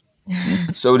apartments?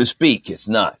 So to speak, it's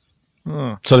not.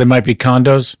 So they might be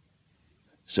condos?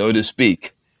 So to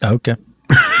speak. Okay.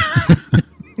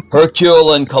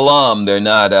 Hercule and Kalam, they're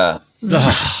not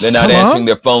answering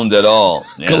their phones at all.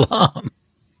 Yeah. Kalam.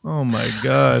 Oh, my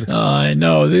God. Oh, I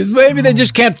know. Maybe they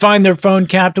just can't find their phone,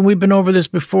 Captain. We've been over this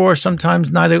before.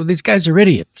 Sometimes neither. These guys are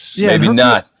idiots. Yeah, maybe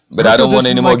not, but I don't want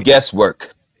any more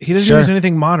guesswork. He doesn't use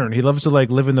anything modern. He loves to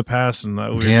live in the past and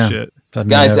that weird shit.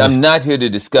 Guys, I'm not here to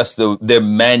discuss their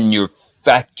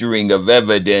manufacturing of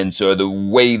evidence or the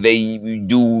way they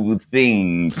do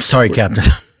things. Sorry,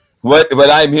 Captain. What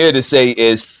I'm here to say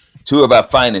is 2 of our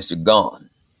finest are gone.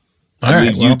 I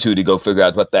leave you 2 to go figure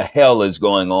out what the hell is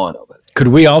going on over there. Could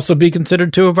we also be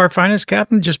considered 2 of our finest,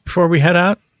 Captain, just before we head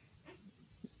out?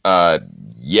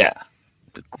 Yeah.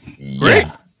 Great.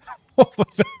 Yeah.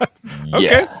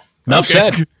 Okay. Enough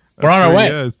said. We're on our way.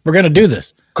 Yes. We're going to do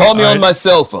this. Call me on my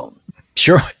cell phone.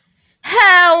 Sure.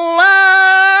 Hello.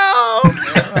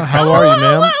 How are you,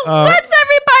 ma'am? What's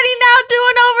everybody now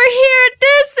doing over here at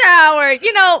this hour?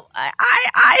 You know,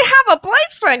 I have a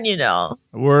boyfriend, you know.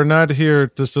 We're not here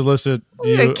to solicit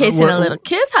you. We're kissing a little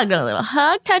kiss, hugging a little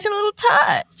hug, touching a little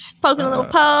touch, poking a little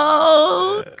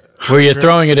poke. Were you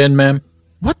throwing it in, ma'am?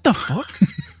 What the fuck?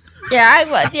 Yeah, I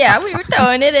was. Yeah, we were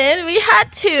throwing it in. We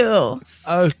had to.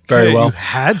 Okay, very well. You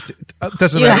had to.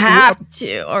 Doesn't you matter. have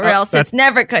to, or else it's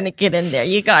never going to get in there.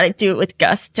 You got to do it with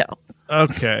gusto.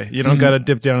 Okay, you don't got to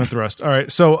dip down and thrust. All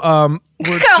right, so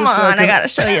we're come on, I got to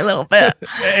show you a little bit.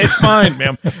 It's fine,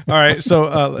 ma'am. All right, so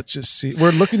let's just see.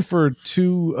 We're looking for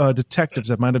 2 detectives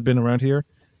that might have been around here,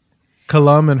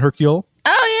 Kalam and Hercule.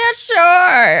 Oh yeah,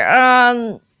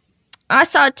 sure. I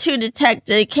saw 2 detectives.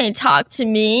 They came talk to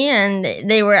me, and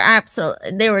they were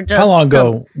just. How long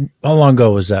ago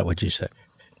was that? Would you say?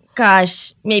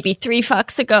 Gosh, maybe 3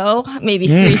 fucks ago. Maybe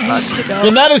 3 fucks ago.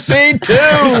 You're not a scene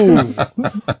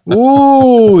 2.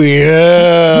 Ooh,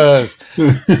 yes.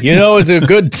 You know it's a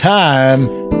good time.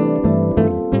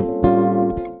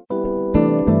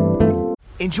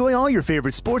 Enjoy all your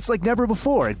favorite sports like never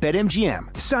before at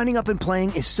BetMGM. Signing up and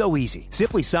playing is so easy.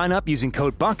 Simply sign up using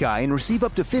code Buckeye and receive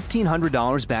up to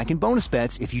 $1,500 back in bonus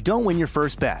bets if you don't win your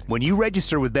first bet. When you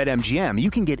register with BetMGM,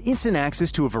 you can get instant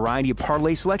access to a variety of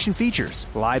parlay selection features,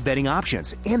 live betting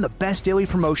options, and the best daily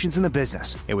promotions in the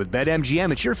business. And with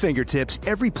BetMGM at your fingertips,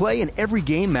 every play and every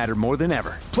game matter more than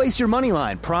ever. Place your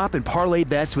moneyline, prop, and parlay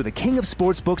bets with the king of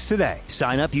sportsbooks today.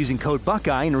 Sign up using code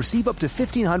Buckeye and receive up to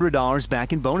 $1,500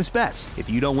 back in bonus bets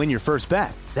if you don't win your first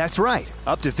bet. That's right,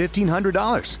 up to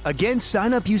 $1,500. Again,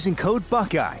 sign up using code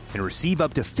Buckeye and receive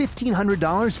up to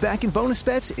 $1,500 back in bonus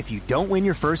bets if you don't win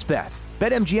your first bet.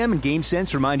 BetMGM and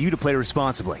GameSense remind you to play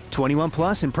responsibly. 21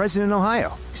 plus and present in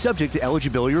Ohio. Subject to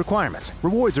eligibility requirements.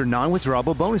 Rewards are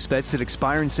non-withdrawable bonus bets that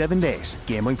expire in 7 days.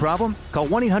 Gambling problem? Call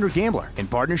 1-800-GAMBLER in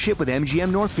partnership with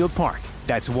MGM Northfield Park.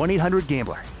 That's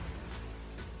 1-800-GAMBLER.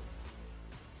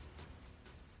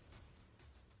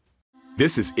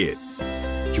 This is it.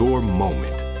 Your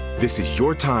moment. This is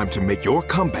your time to make your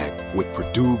comeback with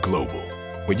Purdue Global.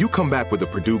 When you come back with a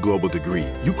Purdue Global degree,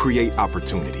 you create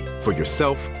opportunity for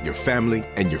yourself, your family,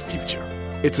 and your future.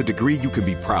 It's a degree you can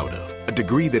be proud of, a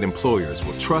degree that employers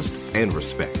will trust and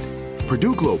respect.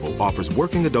 Purdue Global offers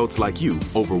working adults like you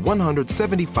over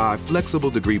 175 flexible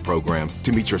degree programs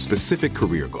to meet your specific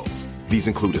career goals. These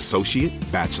include associate,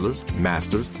 bachelor's,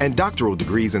 master's, and doctoral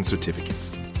degrees and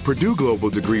certificates. Purdue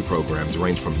Global degree programs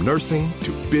range from nursing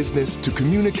to business to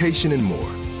communication and more.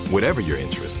 Whatever your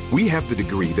interest, we have the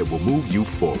degree that will move you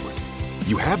forward.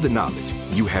 You have the knowledge,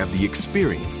 you have the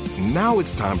experience. Now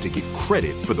it's time to get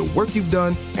credit for the work you've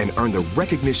done and earn the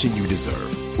recognition you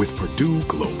deserve with Purdue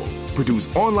Global, Purdue's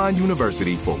online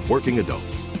university for working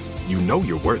adults. You know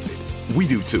you're worth it. We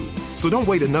do too. So don't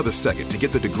wait another second to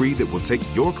get the degree that will take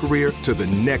your career to the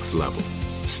next level.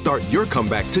 Start your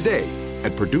comeback today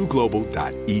at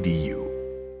purdueglobal.edu.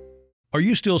 Are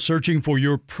you still searching for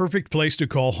your perfect place to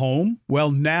call home?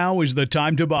 Well, now is the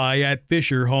time to buy at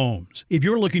Fisher Homes. If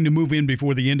you're looking to move in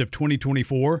before the end of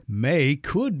 2024, May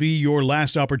could be your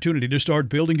last opportunity to start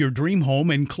building your dream home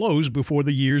and close before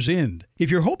the year's end. If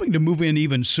you're hoping to move in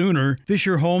even sooner,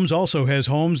 Fisher Homes also has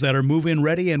homes that are move-in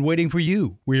ready and waiting for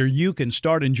you, where you can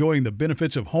start enjoying the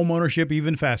benefits of homeownership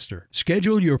even faster.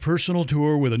 Schedule your personal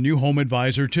tour with a new home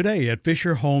advisor today at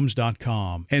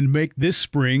FisherHomes.com and make this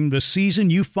spring the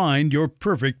season you find your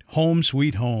perfect home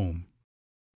sweet home.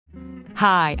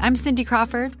 Hi, I'm Cindy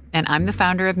Crawford, and I'm the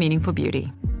founder of Meaningful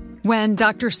Beauty. When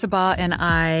Dr. Sabah and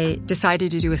I decided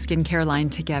to do a skincare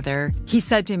line together, he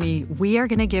said to me, we are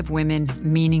going to give women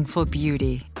meaningful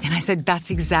beauty. And I said, that's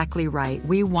exactly right.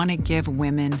 We want to give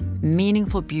women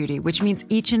meaningful beauty, which means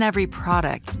each and every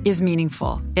product is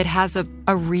meaningful. It has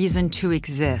a reason to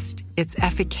exist. It's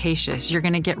efficacious. You're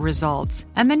going to get results.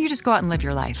 And then you just go out and live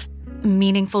your life.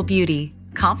 Meaningful Beauty.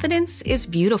 Confidence is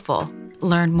beautiful.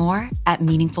 Learn more at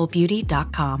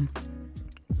meaningfulbeauty.com.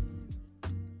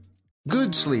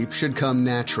 Good sleep should come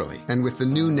naturally, and with the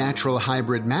new Natural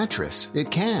Hybrid mattress,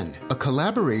 it can. A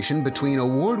collaboration between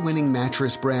award-winning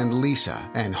mattress brand Leesa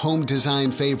and home design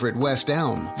favorite West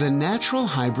Elm, the Natural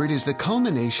Hybrid is the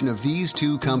culmination of these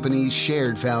two companies'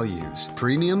 shared values: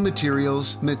 premium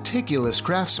materials, meticulous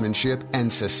craftsmanship,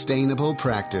 and sustainable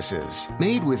practices.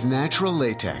 Made with natural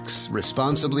latex,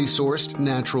 responsibly sourced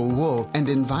natural wool, and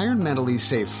environmentally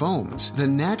safe foams, the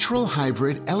Natural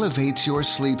Hybrid elevates your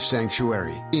sleep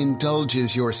sanctuary, indulges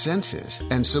your senses,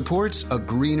 and supports a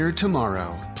greener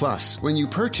tomorrow. Plus, when you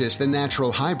purchase the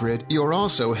Natural Hybrid, you're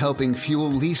also helping fuel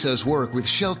Leesa's work with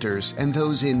shelters and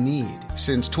those in need.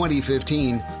 Since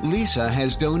 2015, Leesa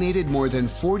has donated more than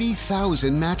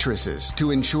 40,000 mattresses to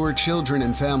ensure children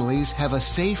and families have a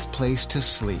safe place to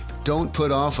sleep. Don't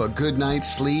put off a good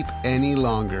night's sleep any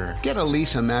longer. Get a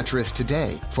Leesa mattress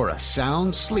today for a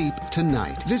sound sleep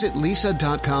tonight. Visit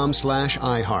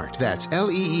leesa.com/iHeart. That's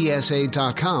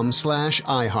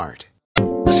LEESA.com/iHeart.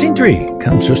 Scene 3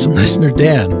 comes from some listener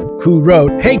Dan, who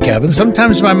wrote, "Hey Kevin,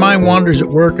 sometimes my mind wanders at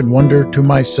work and wonder to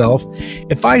myself,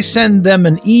 if I send them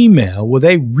an email, will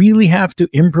they really have to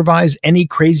improvise any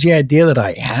crazy idea that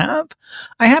I have?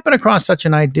 I happened across such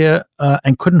an idea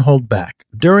and couldn't hold back.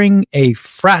 During a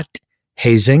frat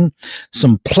hazing,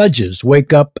 some pledges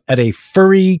wake up at a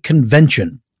furry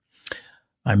convention.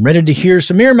 I'm ready to hear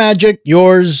some ear magic.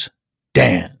 Yours,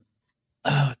 Dan."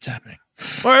 Oh, what's happening?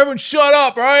 All right, everyone shut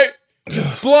up, all right? You're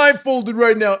blindfolded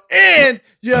right now, and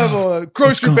you have a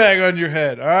grocery bag on your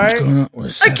head, all right?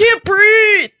 I can't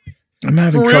breathe. I'm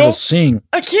having trouble seeing.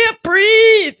 I can't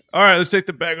breathe. All right, let's take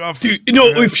the bag off. Dude,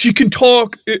 if you can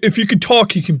talk,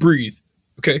 you can breathe.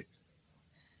 Okay.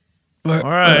 All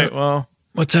right, well.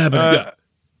 What's happening?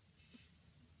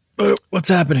 What's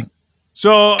happening?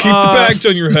 So keep the bags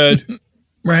on your head.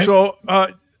 Right. So,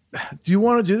 do you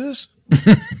want to do this?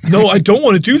 No, I don't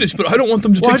want to do this, but I don't want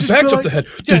them to take the bags off the head.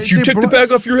 Did you take the bag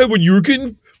off your head when you were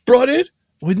getting brought in?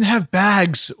 We didn't have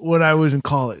bags when I was in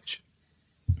college.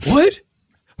 What?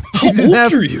 How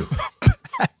old are you?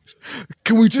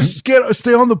 Can we just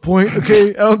stay on the point, okay?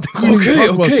 I don't think we can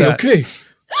talk about that. Okay.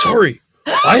 Sorry.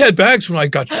 I had bags when I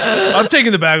got you. I'm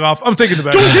taking the bag off. Don't take the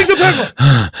bag off.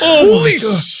 Holy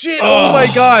shit. Oh my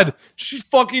God. She's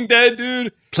fucking dead,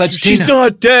 dude. Pledge She's Tina.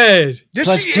 not dead. Yes,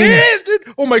 Pledge she Tina. is,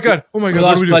 dude. Oh my God. We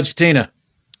lost Pledge Tina.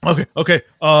 Okay.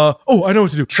 I know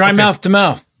what to do. Try mouth to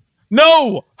mouth.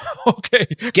 No. Okay.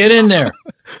 Get in there.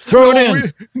 Throw it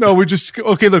in. We just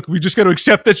got to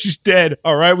accept that she's dead.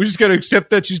 All right. We just got to accept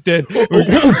that she's dead.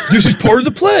 This is part of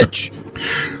the pledge.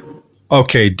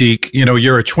 Okay, Deke,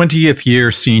 you're a 20th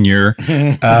year senior.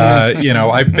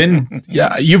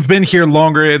 You've been here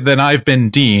longer than I've been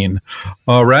dean.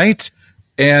 All right.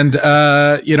 And,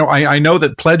 I know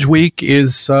that Pledge Week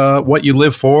is what you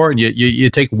live for, and you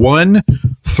take 1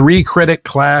 3-credit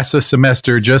class a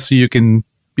semester just so you can,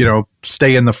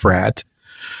 stay in the frat.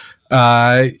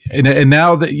 And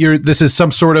now that this is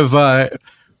some sort of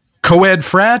co-ed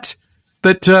frat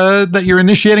that you're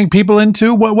initiating people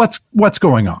into. What's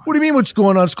going on? What do you mean what's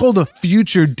going on? It's called the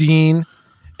Future Dean.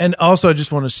 And also, I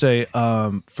just want to say,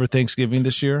 for Thanksgiving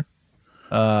this year,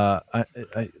 I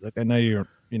know you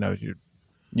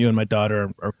and my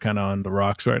daughter are kind of on the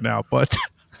rocks right now, but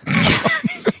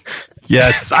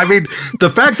yes, I mean the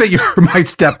fact that you're my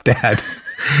stepdad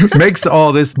makes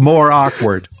all this more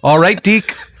awkward. All right,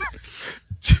 Deke.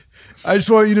 I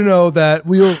just want you to know that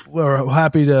we're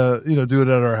happy to do it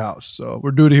at our house. So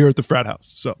we're doing it here at the frat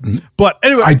house. So, but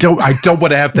anyway, I don't want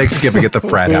to have Thanksgiving at the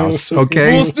frat house.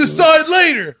 Okay, we'll decide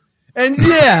later. And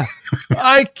yeah,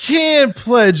 I can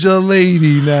pledge a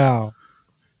lady now.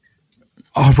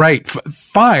 All right,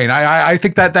 fine. I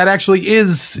think that actually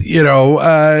is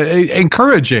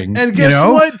encouraging. And guess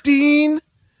what, Dean?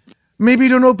 Maybe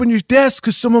don't open your desk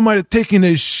because someone might have taken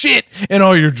his shit in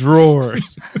all your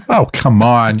drawers. Oh, come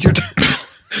on.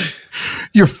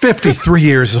 You're 53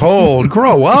 years old.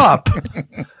 Grow up.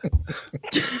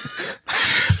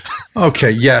 Okay,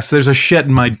 yes, there's a shit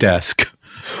in my desk.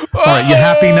 All right, you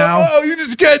happy now? Oh, you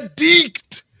just got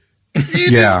deked.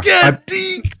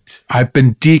 Deked. I've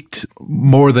been deked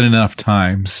more than enough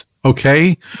times.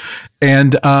 Okay.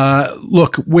 And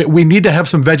look, we need to have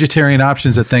some vegetarian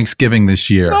options at Thanksgiving this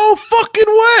year. No fucking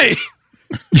way.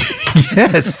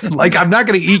 Yes, like I'm not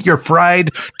going to eat your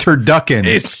fried turducken.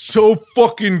 It's so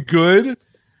fucking good.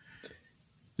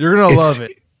 You're gonna love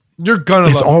it. You're gonna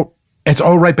love it. It's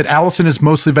all right, but Allison is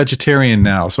mostly vegetarian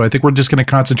now, so I think we're just going to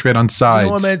concentrate on sides. You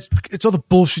know what, man? It's all the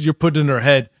bullshit you're putting in her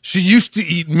head. She used to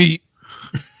eat meat.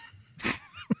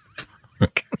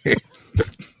 Okay.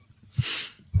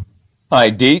 Hi,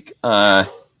 Deke. Could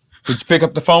you pick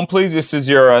up the phone, please? This is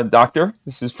your doctor.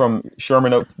 This is from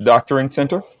Sherman Oaks Doctoring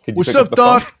Center. Could you What's pick up, the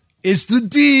Doc? phone? It's the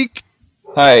Deke.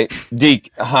 Hi,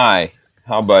 Deke. Hi.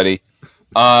 How, buddy?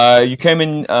 You came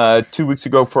in 2 weeks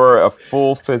ago for a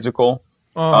full physical.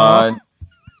 And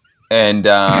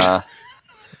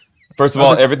first of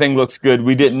all, everything looks good.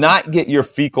 We did not get your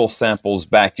fecal samples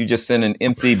back. You just sent an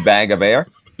empty bag of air.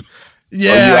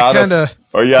 Yeah, I kind of.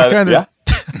 Yeah.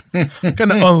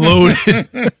 Kind of unloaded.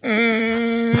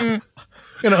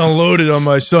 Kind of unloaded on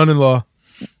my son-in-law.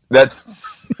 That's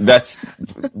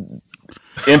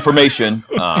information.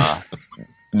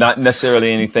 Not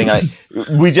necessarily anything.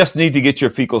 We just need to get your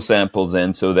fecal samples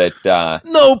in so that.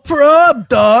 No prob,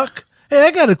 Doc. Hey,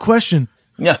 I got a question.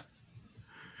 Yeah.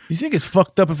 You think it's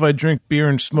fucked up if I drink beer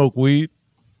and smoke weed?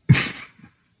 I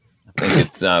think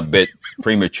it's a bit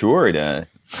premature.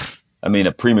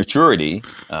 A prematurity.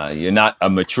 You're not a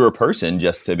mature person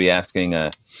just to be asking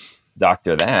a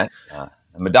doctor that.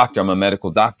 I'm a doctor. I'm a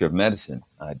medical doctor of medicine,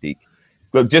 Deke.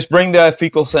 Look, just bring the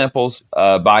fecal samples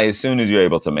by as soon as you're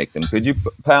able to make them. Could you,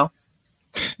 pal?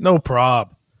 No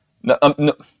prob. No.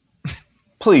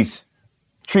 Please.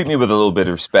 Treat me with a little bit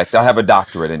of respect. I have a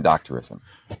doctorate in doctorism.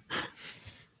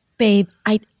 Babe,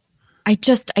 I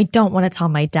don't want to tell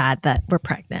my dad that we're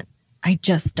pregnant. I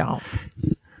just don't.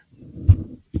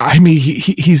 I mean,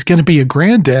 he's going to be a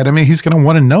granddad. I mean, he's going to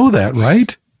want to know that,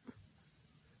 right?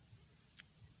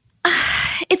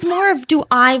 It's more of, do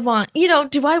I want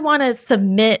to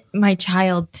submit my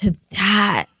child to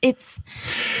that? It's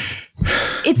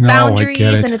No, boundaries I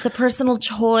get it. and it's a personal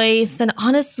choice. And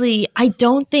honestly, I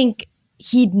don't think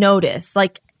he'd notice.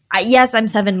 Like, yes, I'm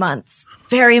 7 months,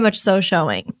 very much so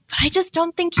showing, but I just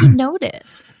don't think he'd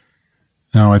notice.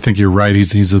 No, I think you're right.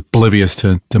 He's oblivious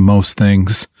to most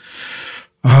things.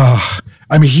 I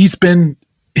mean, he's been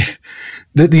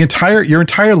your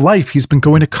entire life. He's been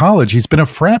going to college. He's been a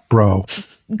frat bro.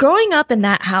 Growing up in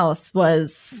that house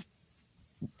was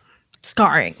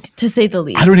scarring, to say the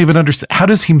least. I don't even understand. How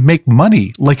does he make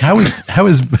money? Like, how is how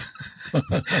is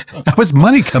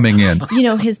money coming in? You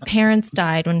know, his parents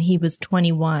died when he was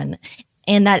 21.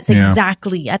 And that's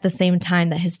exactly at the same time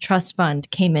that his trust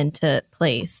fund came into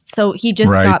place. So he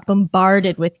just got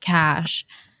bombarded with cash.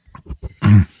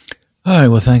 All right.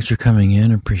 Well, thanks for coming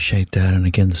in. Appreciate that. And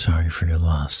again, sorry for your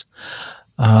loss.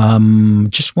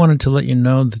 Just wanted to let you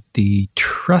know that the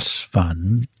trust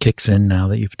fund kicks in now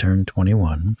that you've turned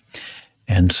 21.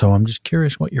 And so I'm just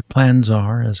curious what your plans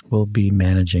are as we'll be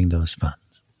managing those funds.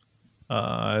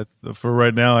 For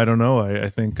right now, I don't know. I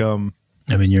think...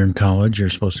 I mean, you're in college. You're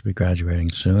supposed to be graduating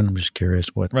soon. I'm just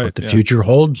curious what the future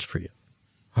holds for you.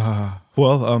 I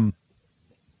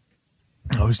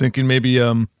was thinking maybe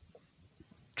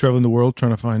traveling the world,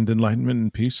 trying to find enlightenment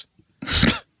and peace.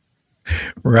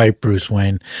 Right, Bruce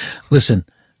Wayne. Listen,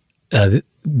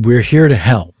 we're here to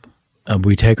help.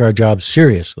 We take our job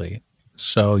seriously.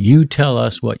 So you tell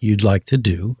us what you'd like to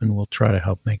do, and we'll try to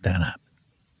help make that happen.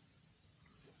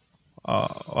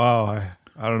 Wow.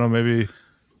 I don't know. Maybe...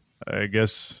 I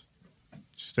guess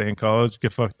stay in college,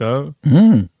 get fucked up.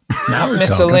 Now,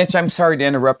 Mr. Lynch, I'm sorry to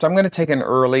interrupt. I'm going to take an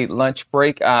early lunch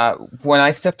break. When I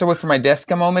stepped away from my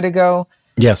desk a moment ago,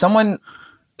 someone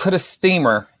put a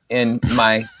steamer in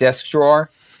my desk drawer,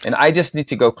 and I just need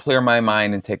to go clear my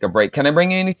mind and take a break. Can I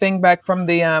bring you anything back from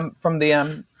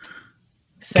the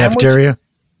cafeteria?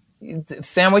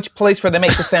 Sandwich place where they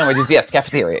make the sandwiches. Yes,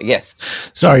 cafeteria. Yes.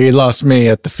 Sorry, you lost me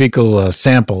at the fecal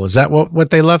sample. Is that what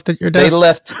they left at your desk? They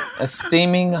left a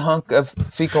steaming hunk of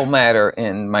fecal matter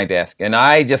in my desk, and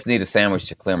I just need a sandwich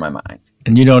to clear my mind.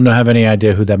 And you don't have any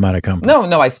idea who that might have come from?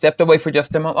 No, I stepped away for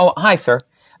just a moment. Oh, hi, sir.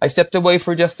 I stepped away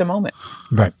for just a moment.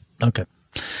 Right. Okay.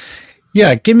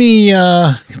 Yeah, give me,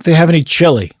 if they have any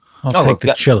chili. I'll take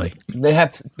the chili. They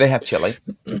have chili.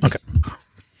 Okay.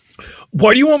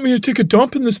 Why do you want me to take a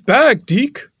dump in this bag,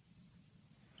 Deke?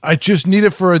 I just need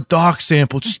it for a doc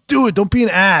sample. Just do it. Don't be an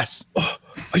ass.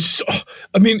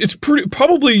 I mean, it's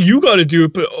probably you got to do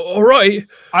it, but all right.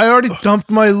 I already dumped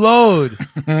my load.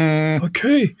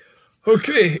 Okay.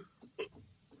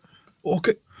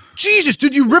 Jesus,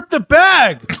 dude, you ripped the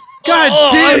bag.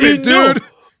 God damn it, dude. No.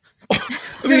 I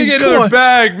gotta get another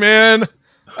bag, man.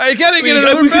 I gotta get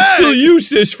another bag. We can still use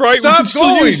this, right? Stop we can still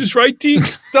going. use this, right, Deke?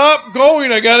 Stop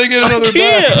going. I gotta get another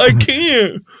bag. I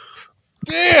can't.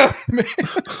 Damn, man.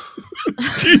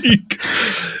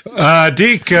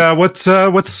 Deke, what's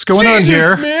going on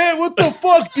here? Man, what the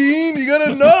fuck, Dean? You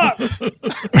gotta knock.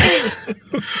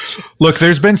 Look,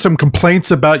 there's been some complaints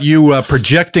about you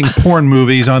projecting porn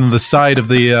movies on the side of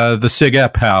the Sig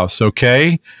Ep house.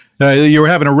 Okay, you were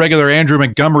having a regular Andrew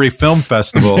Montgomery film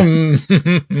festival.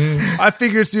 I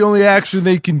figure it's the only action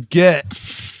they can get.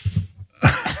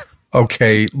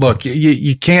 Okay, look,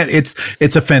 you can't.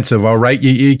 It's offensive. All right,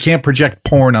 you can't project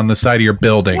porn on the side of your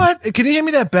building. What? Can you hand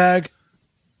me that bag?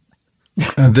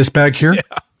 This bag here?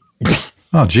 Yeah.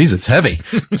 Oh, geez, it's heavy.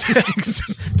 Thanks.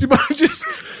 Do you mind just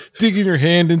digging your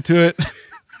hand into it?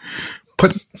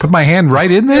 Put my hand right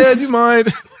in this? Yeah, do you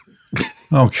mind?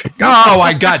 Okay. Oh,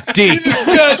 I got deep. You just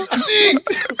got deep.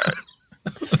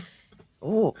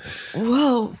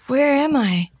 Whoa, where am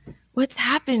I? What's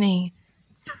happening?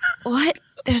 What?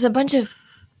 There's a bunch of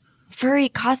furry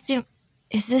costume.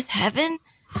 Is this heaven?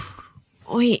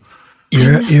 Wait.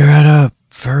 You're at a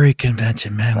furry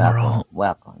convention, man.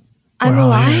 Welcome. I'm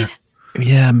alive?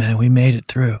 Yeah, man. We made it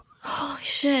through. Holy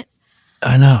shit.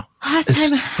 I know. Last this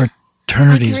time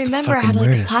fraternity I is can the remember I fucking had like a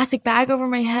weirdest. plastic bag over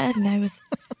my head and I was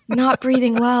not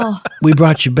breathing well. We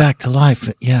brought you back to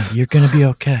life. Yeah, you're gonna be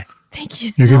okay. Thank you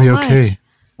so much. You're gonna be much. okay.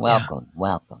 Welcome.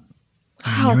 Wow,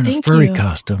 You're in a thank furry you.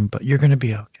 costume, but you're gonna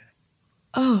be okay.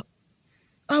 Oh,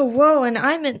 whoa! And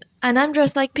I'm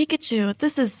dressed like Pikachu.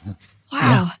 This is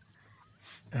wow.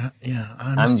 Yeah,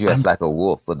 I'm dressed like a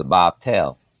wolf with a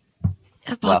bobtail.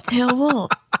 A bobtail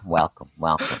wolf. Welcome.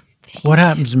 What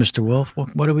happens, Mr. Wolf?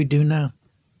 What do we do now?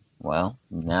 Well,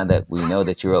 now that we know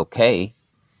that you're okay,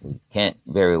 we can't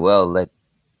very well let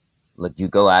you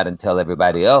go out and tell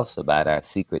everybody else about our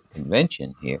secret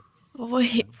convention here.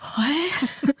 Wait, what?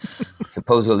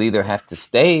 Suppose you'll either have to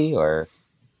stay or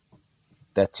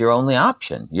that's your only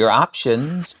option. Your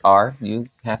options are you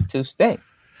have to stay.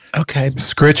 Okay.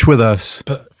 Scritch with us.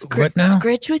 But what now?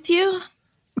 Scritch with you?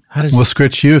 We'll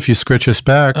scritch you if you scritch us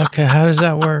back. Okay, how does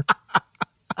that work?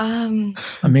 I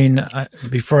mean,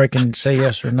 before I can say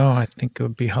yes or no, I think it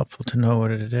would be helpful to know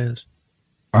what it is.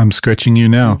 I'm scritching you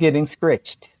now. You're getting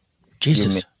scritched.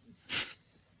 Jesus.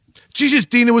 Jesus,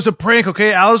 Dean, it was a prank,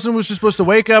 okay? Allison was just supposed to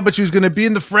wake up, but she was going to be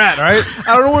in the frat, all right?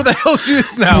 I don't know where the hell she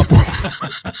is now.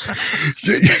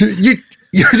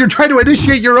 You're trying to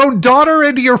initiate your own daughter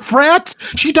into your frat?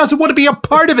 She doesn't want to be a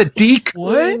part of it, Deke.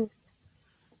 What?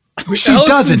 She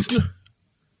doesn't.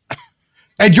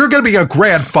 And you're going to be a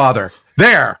grandfather.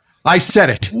 There. I said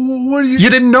it. What do you... You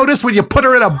didn't notice when you put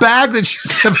her in a bag that she's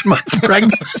 7 months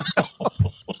pregnant? No.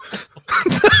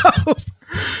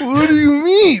 What do you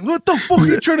mean? What the fuck are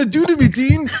you trying to do to me,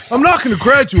 Dean? I'm not going to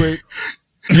graduate.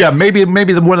 Yeah, maybe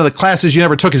one of the classes you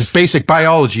never took is basic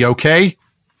biology, okay?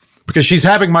 Because she's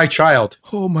having my child.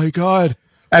 Oh, my God.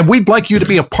 And we'd like you to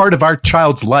be a part of our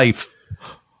child's life.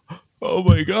 Oh,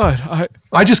 my God.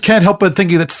 I just can't help but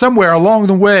thinking that somewhere along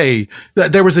the way,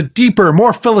 that there was a deeper,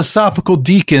 more philosophical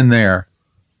Deke in there.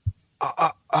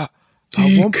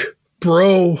 Deke,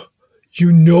 bro,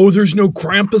 you know there's no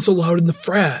grandpas allowed in the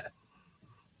frat.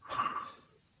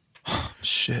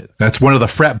 Shit. That's one of the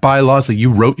frat bylaws that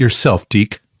you wrote yourself,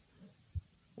 Deke.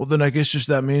 Well, then I guess just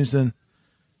that means then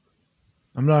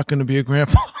I'm not going to be a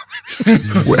grandpa. You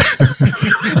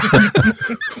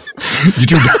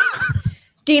do not.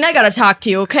 Dean, I gotta talk to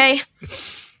you, okay?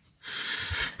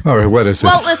 All right, what is it?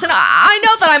 Well, listen, I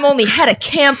know that I'm only head of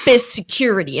campus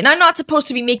security, and I'm not supposed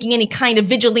to be making any kind of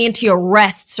vigilante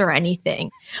arrests or anything.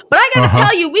 But I gotta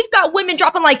tell you, we've got women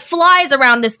dropping like flies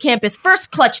around this campus. First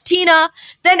Clutch Tina,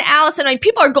 then Allison. I mean,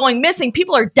 people are going missing,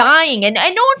 people are dying, and no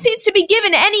one seems to be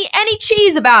given any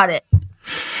cheese about it.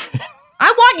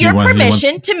 I want your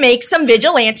permission to make some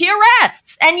vigilante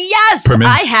arrests. And yes,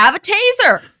 I have a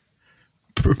taser.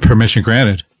 Permission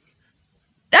granted.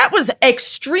 That was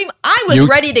extreme. I was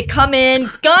ready to come in,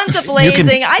 guns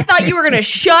a-blazing. I thought you were going to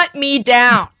shut me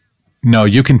down. No,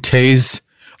 you can tase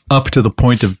up to the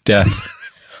point of death.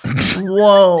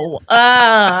 Whoa.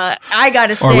 I got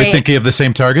to say. Are we thinking of the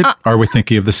same target? Are we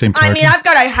thinking of the same target? I mean, I've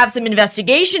got to have some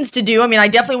investigations to do. I mean, I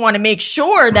definitely want to make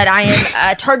sure that I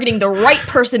am targeting the right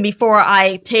person before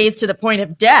I tase to the point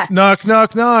of death. Knock,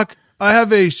 knock, knock. I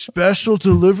have a special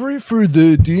delivery for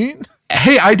the Dean.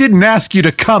 Hey, I didn't ask you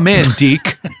to come in,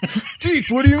 Deke. Deke,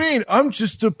 what do you mean? I'm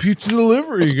just a pizza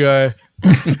delivery guy.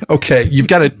 Okay, you've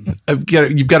got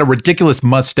a ridiculous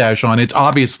mustache on. It's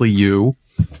obviously you.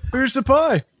 Here's the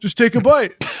pie. Just take a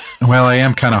bite. Well, I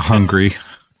am kind of hungry.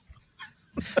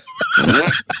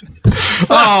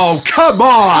 Oh, come on!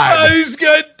 I just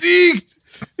got deked.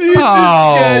 He just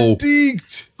got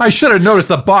deked. I should have noticed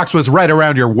the box was right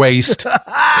around your waist.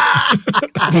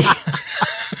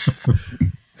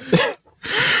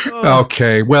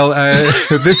 Okay. Well,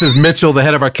 this is Mitchell, the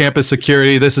head of our campus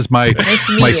security. This is my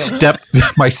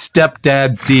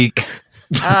stepdad, Deke.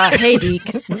 Hey,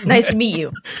 Deke. Nice to meet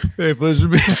you. Hey, pleasure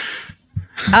to meet you.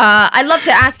 I'd love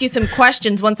to ask you some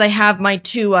questions once I have my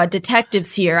two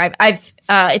detectives here. I've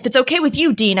if it's okay with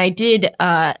you, Dean, I did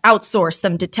outsource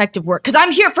some detective work because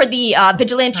I'm here for the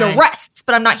vigilante arrests,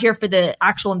 but I'm not here for the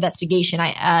actual investigation.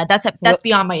 That's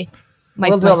beyond my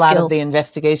We'll do a lot skills. of the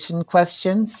investigation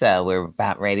questions, so we're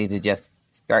about ready to just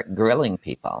start grilling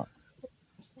people.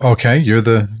 Okay, you're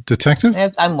the detective?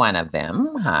 I'm one of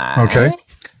them. Hi. Okay.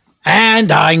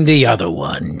 And I'm the other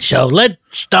one. So let's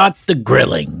start the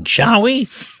grilling, shall we?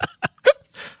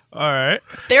 All right.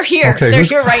 They're here. Okay, They're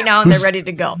here right now, and they're ready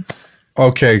to go.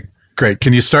 Okay, great.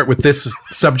 Can you start with this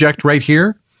subject right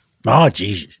here? Oh,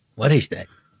 Jesus. What is that?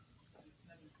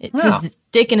 It's a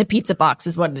dick in a pizza box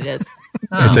is what it is.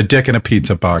 It's a dick in a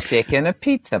pizza box. Dick in a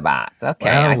pizza box. Okay.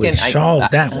 Well, we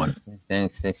solved that one.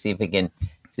 Let's see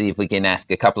if we can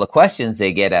ask a couple of questions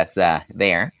to get us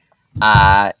there.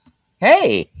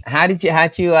 Hey, how'd you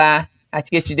get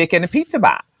your dick in a pizza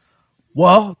box?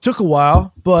 Well, it took a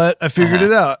while, but I figured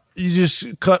it out. You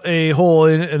just cut a hole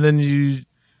in and then you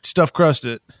stuff crust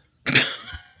it.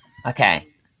 Okay.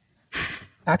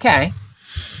 Okay.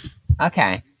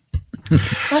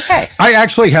 I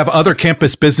actually have other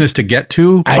campus business to get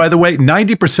to. By the way,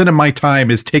 90% of my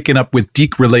time is taken up with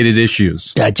Deke-related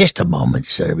issues. Just a moment,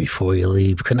 sir, before you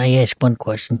leave. Can I ask one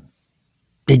question?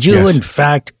 Did you, in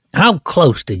fact, how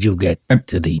close did you get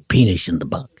to the penis in the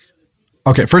box?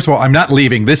 Okay, first of all, I'm not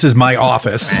leaving. This is my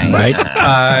office. Right?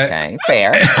 Okay,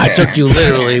 fair. I took you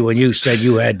literally when you said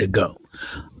you had to go.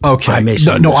 Okay.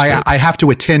 I have to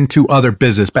attend to other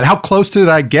business. But how close did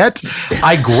I get?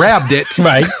 I grabbed it,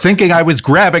 thinking I was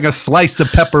grabbing a slice of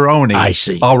pepperoni. I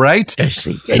see. All right? I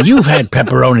see. And you've had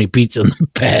pepperoni pizza in the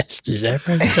past. Is that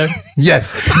right, sir?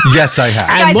 Yes, I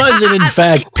have. And was it, in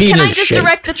fact, penis Can I just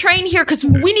direct the train here? Because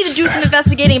we need to do some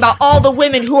investigating about all the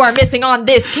women who are missing on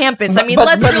this campus. I mean,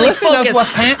 let's really listen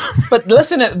focus. But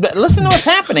listen to what's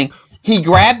happening. He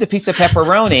grabbed a piece of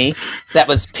pepperoni that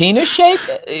was penis shaped.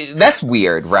 That's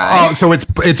weird, right? Oh, so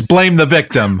it's blame the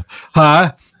victim,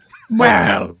 huh?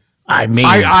 Well, I mean,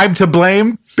 I'm to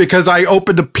blame because I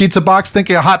opened a pizza box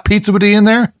thinking a hot pizza would be in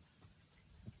there.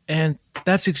 And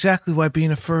that's exactly why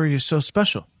being a furry is so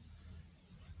special.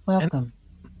 Welcome.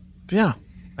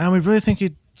 And we really think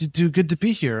you do good to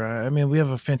be here. I mean, we have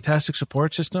a fantastic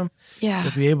support system. Yeah.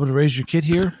 To be able to raise your kid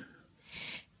here.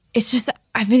 It's just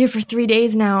I've been here for 3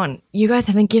 days now, and you guys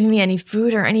haven't given me any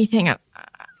food or anything.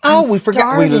 We forgot.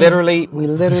 starving. We literally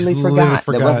forgot.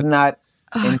 That was not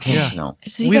intentional.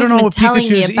 It's just you guys have been telling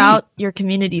me about your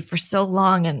community for so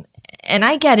long, and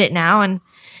I get it now. And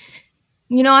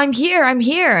you know, I'm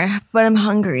here, but I'm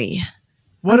hungry.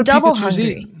 What I'm do double Pikachus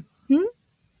hungry. eat?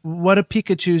 What do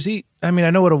Pikachus eat? I mean, I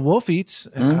know what a wolf eats.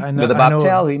 With a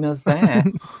bobtail, he knows that.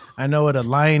 I know what a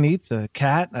lion eats, a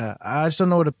cat. I just don't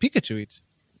know what a Pikachu eats.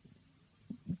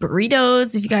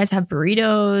 Burritos. If you guys have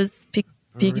burritos,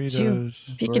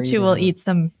 Pikachu will eat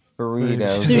some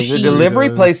burritos. There's a delivery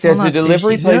place. There's a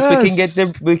delivery place.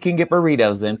 We can get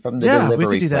burritos in from the delivery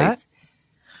we could do place.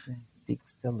 That.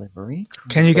 Deke's delivery.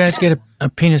 Can you guys get a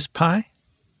penis pie?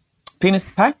 Penis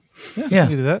pie? Yeah. We can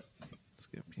do that. Let's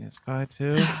get a penis pie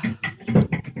too.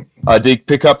 Deke,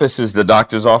 pick up. This is the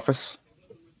doctor's office.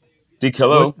 Deke,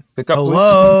 hello. Pick up.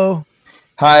 Hello. Please.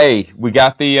 Hi, we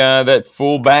got the that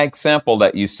full bag sample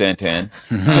that you sent in.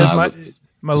 My just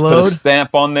load. put a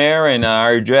stamp on there and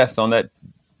our address on that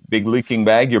big leaking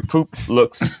bag. Your poop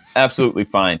looks absolutely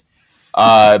fine.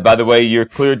 By the way, you're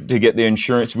cleared to get the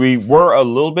insurance. We were a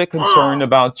little bit concerned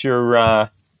about your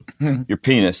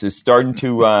penis. It's starting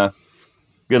to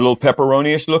get a little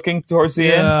pepperoni-ish looking towards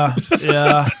the end.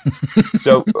 Yeah.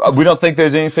 So we don't think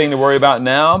there's anything to worry about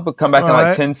now, but come back in like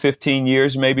right. 10, 15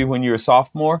 years, maybe when you're a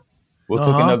sophomore. We'll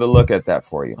take another look at that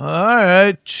for you. All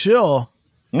right, chill.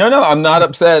 No, I'm not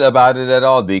upset about it at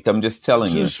all, Deke. I'm just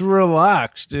telling you. Just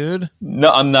relax, dude.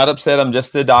 No, I'm not upset. I'm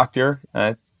just a doctor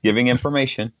giving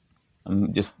information.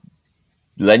 I'm just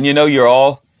letting you know you're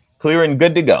all clear and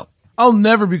good to go. I'll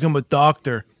never become a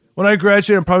doctor. When I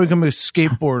graduate, I'm probably becoming a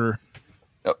skateboarder.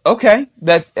 Okay,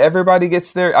 that everybody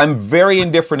gets there. I'm very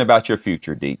indifferent about your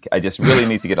future, Deke. I just really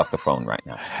need to get off the phone right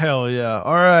now. Hell yeah.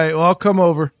 All right, well, I'll come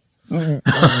over.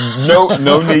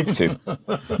 No need to.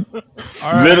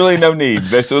 Right. Literally no need.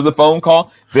 This was a phone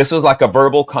call. This was like a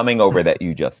verbal coming over that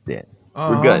you just did.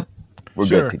 We're good. We're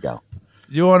Sure. good to go.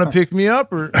 You want to pick me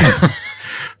up or?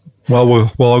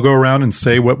 Well, I'll go around and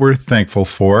say what we're thankful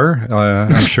for.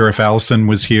 I'm sure if Allison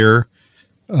was here,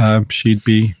 she'd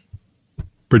be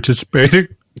participating.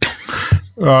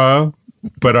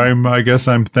 but I guess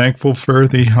I'm thankful for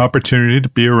the opportunity to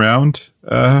be around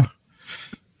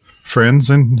friends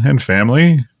and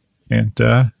family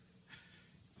and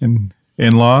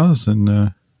in-laws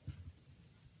and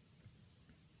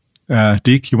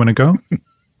Deke, you want to go?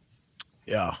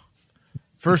 Yeah.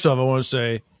 First off, I want to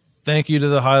say thank you to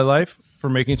the High Life for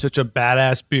making such a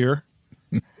badass beer.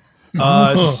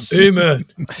 Amen.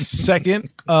 Second,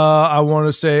 I want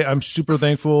to say I'm super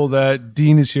thankful that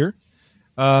Dean is here.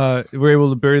 We're able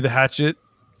to bury the hatchet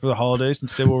for the holidays and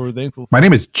say what we're thankful for. My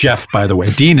name is Jeff, by the way.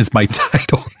 Dean is my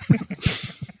title.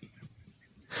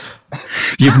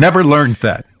 You've never learned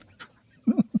that.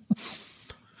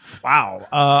 Wow.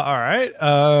 All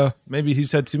right. Maybe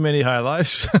he's had too many high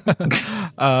lives.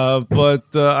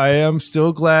 But I am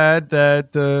still glad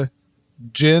that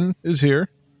Jen is here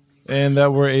and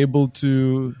that we're able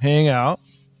to hang out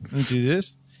and do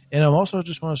this. And I'm also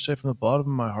just want to say from the bottom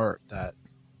of my heart that,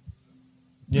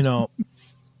 you know,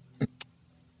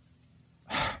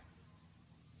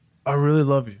 I really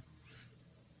love you.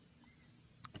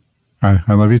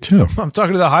 I love you too. I'm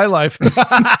talking to the High Life.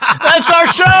 That's our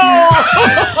show.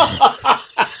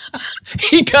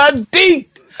 He got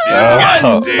deep.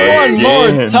 One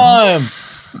more time.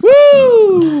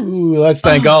 Woo! Let's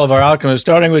thank all of our alchemists,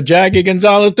 starting with Jackie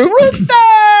Gonzalez Durante.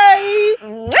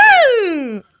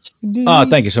 Oh,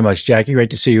 thank you so much, Jackie. Great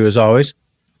to see you as always.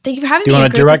 Thank you for having Do you me. wanna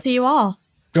Great direct- to see you all.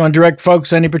 Do you want to direct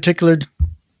folks any particular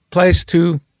place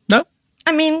to? No?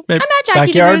 I mean, Maybe I'm at Jackie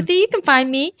backyard? Ruthie. You can find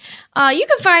me. You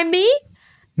can find me.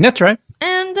 That's right.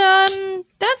 And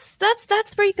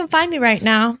that's where you can find me right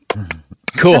now.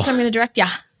 Cool. That's where I'm going to direct ya.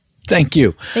 Thank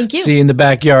you. Thank you. See you in the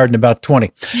backyard in about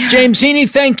 20. Yeah. James Heaney,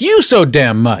 thank you so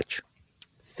damn much.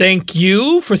 Thank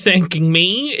you for thanking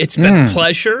me. It's been a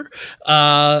pleasure.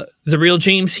 The Real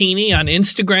James Heaney on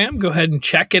Instagram. Go ahead and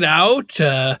check it out.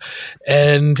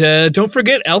 And don't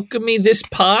forget Alchemy This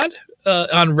Pod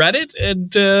on Reddit.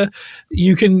 And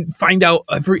you can find out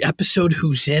every episode,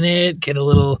 who's in it, get a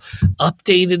little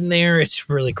update in there. It's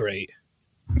really great.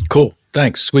 Cool.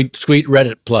 Thanks. Sweet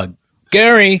Reddit plug.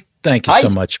 Gary, thank you Hi. so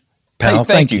much, pal. Hey,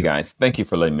 thank you guys. Thank you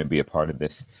for letting me be a part of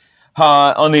this.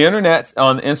 On the internet,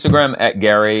 on Instagram at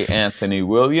Gary Anthony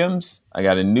Williams. I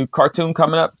got a new cartoon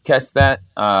coming up. Catch that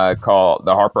called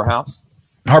The Harper House.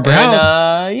 Harper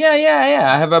House.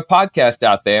 Yeah. I have a podcast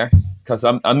out there because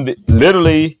I'm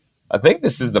literally. I think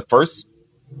this is the first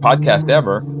podcast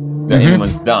ever that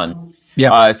anyone's done.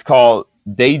 Yeah, it's called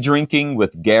Day Drinking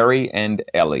with Gary and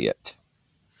Elliot.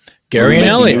 Gary and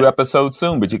Elliot. New episode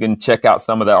soon, but you can check out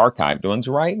some of the archived ones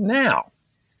right now.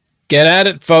 Get at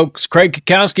it, folks. Craig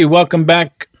Kukowski, welcome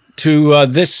back to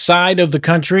this side of the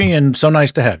country, and so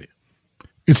nice to have you.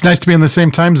 It's nice to be in the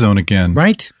same time zone again.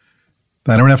 Right?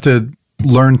 I don't have to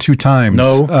learn 2 times.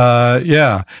 No.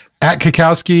 Yeah. At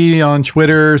Kukowski on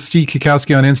Twitter, Steve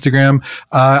Kukowski on Instagram.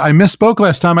 I misspoke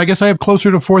last time. I guess I have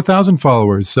closer to 4,000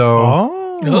 followers.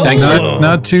 So Thanks.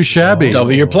 Not too shabby.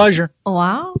 Double your pleasure.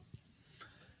 Wow.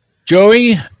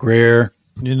 Joey Greer.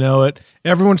 You know it.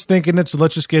 Everyone's thinking it, so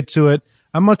let's just get to it.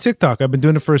 I'm on TikTok. I've been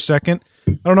doing it for a second.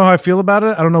 I don't know how I feel about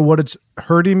it. I don't know what it's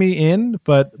hurting me in,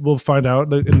 but we'll find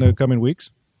out in the coming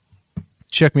weeks.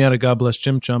 Check me out at God Bless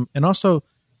Chim Chum. And also,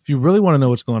 if you really want to know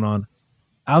what's going on,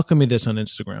 Alchemy This on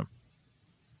Instagram.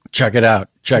 Check it out.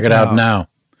 Check it out now.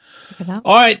 Check it out.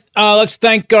 All right, let's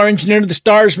thank our engineer to the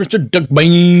stars, Mr. Doug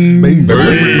Bain.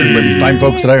 Fine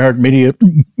folks at iHeartMedia.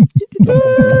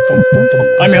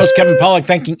 I'm your host, Kevin Pollak,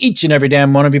 thanking each and every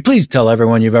damn one of you. Please tell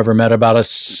everyone you've ever met about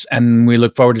us, and we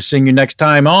look forward to seeing you next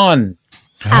time on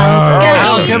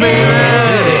Alchemy.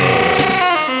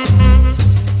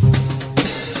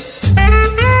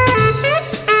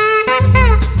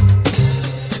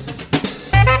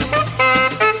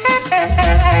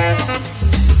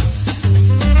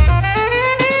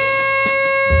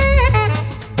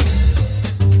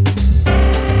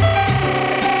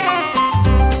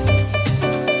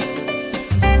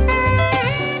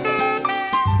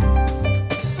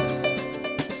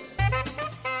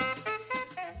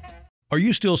 Are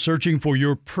you still searching for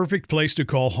your perfect place to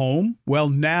call home? Well,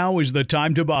 now is the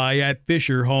time to buy at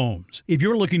Fisher Homes. If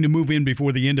you're looking to move in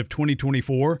before the end of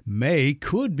 2024, May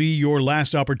could be your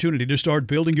last opportunity to start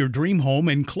building your dream home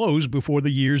and close before the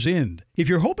year's end. If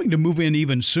you're hoping to move in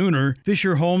even sooner,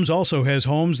 Fisher Homes also has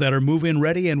homes that are move-in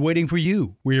ready and waiting for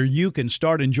you, where you can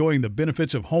start enjoying the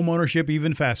benefits of homeownership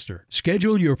even faster.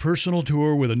 Schedule your personal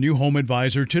tour with a new home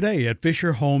advisor today at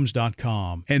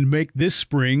FisherHomes.com and make this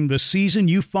spring the season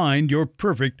you find your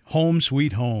perfect home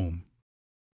sweet home.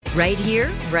 Right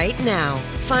here, right now.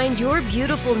 Find your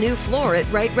beautiful new floor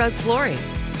at Right Rug Flooring.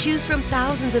 Choose from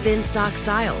thousands of in-stock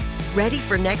styles, ready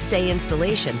for next day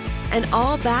installation, and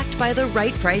all backed by the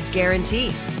right price guarantee.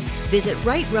 Visit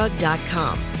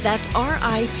rightrug.com. That's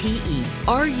RITERUG.com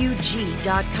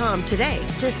today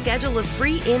to schedule a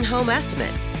free in-home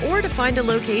estimate or to find a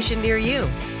location near you.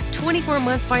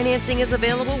 24-month financing is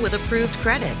available with approved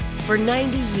credit. For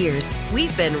 90 years,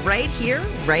 we've been right here,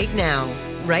 right now.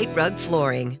 Right Rug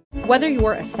Flooring. Whether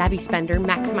you're a savvy spender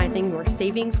maximizing your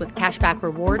savings with cashback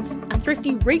rewards, a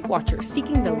thrifty rate watcher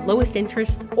seeking the lowest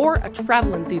interest, or a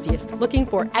travel enthusiast looking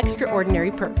for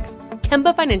extraordinary perks,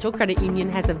 Kemba Financial Credit Union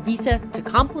has a visa to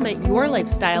complement your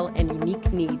lifestyle and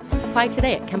unique needs. Apply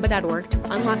today at Kemba.org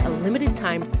to unlock a limited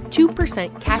time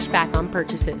 2% cash back on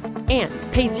purchases and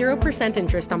pay 0%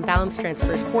 interest on balance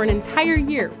transfers for an entire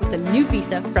year with a new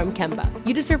visa from Kemba.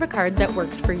 You deserve a card that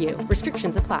works for you.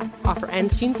 Restrictions apply. Offer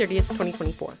ends June 30th,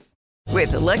 2024.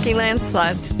 With the Lucky Land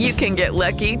Slots, you can get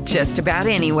lucky just about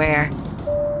anywhere.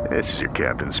 This is your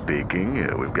captain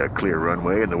speaking. We've got clear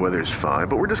runway and the weather's fine,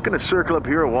 but we're just going to circle up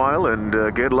here a while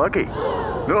and get lucky.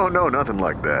 No, nothing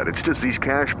like that. It's just these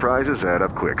cash prizes add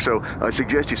up quick. So I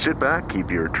suggest you sit back,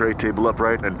 keep your tray table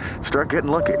upright, and start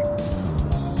getting lucky.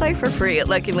 Play for free at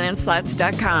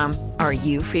LuckyLandSlots.com. Are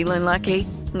you feeling lucky?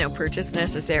 No purchase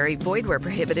necessary. Void where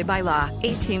prohibited by law.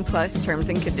 18 plus terms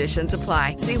and conditions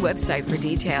apply. See website for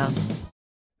details.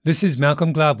 This is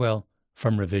Malcolm Gladwell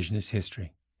from Revisionist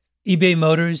History. eBay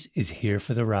Motors is here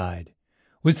for the ride.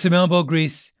 With some elbow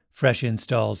grease, fresh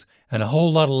installs, and a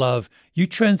whole lot of love, you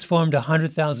transformed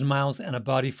 100,000 miles and a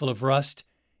body full of rust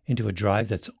into a drive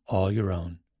that's all your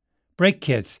own. Brake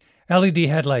kits, LED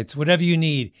headlights, whatever you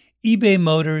need, eBay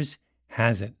Motors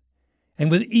has it. And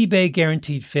with eBay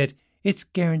Guaranteed Fit, it's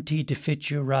guaranteed to fit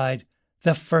your ride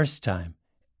the first time,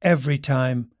 every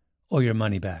time, or your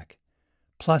money back.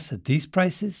 Plus, at these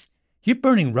prices, you're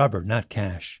burning rubber, not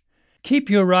cash. Keep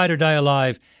your ride or die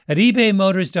alive at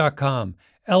ebaymotors.com.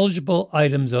 Eligible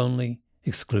items only.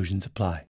 Exclusions apply.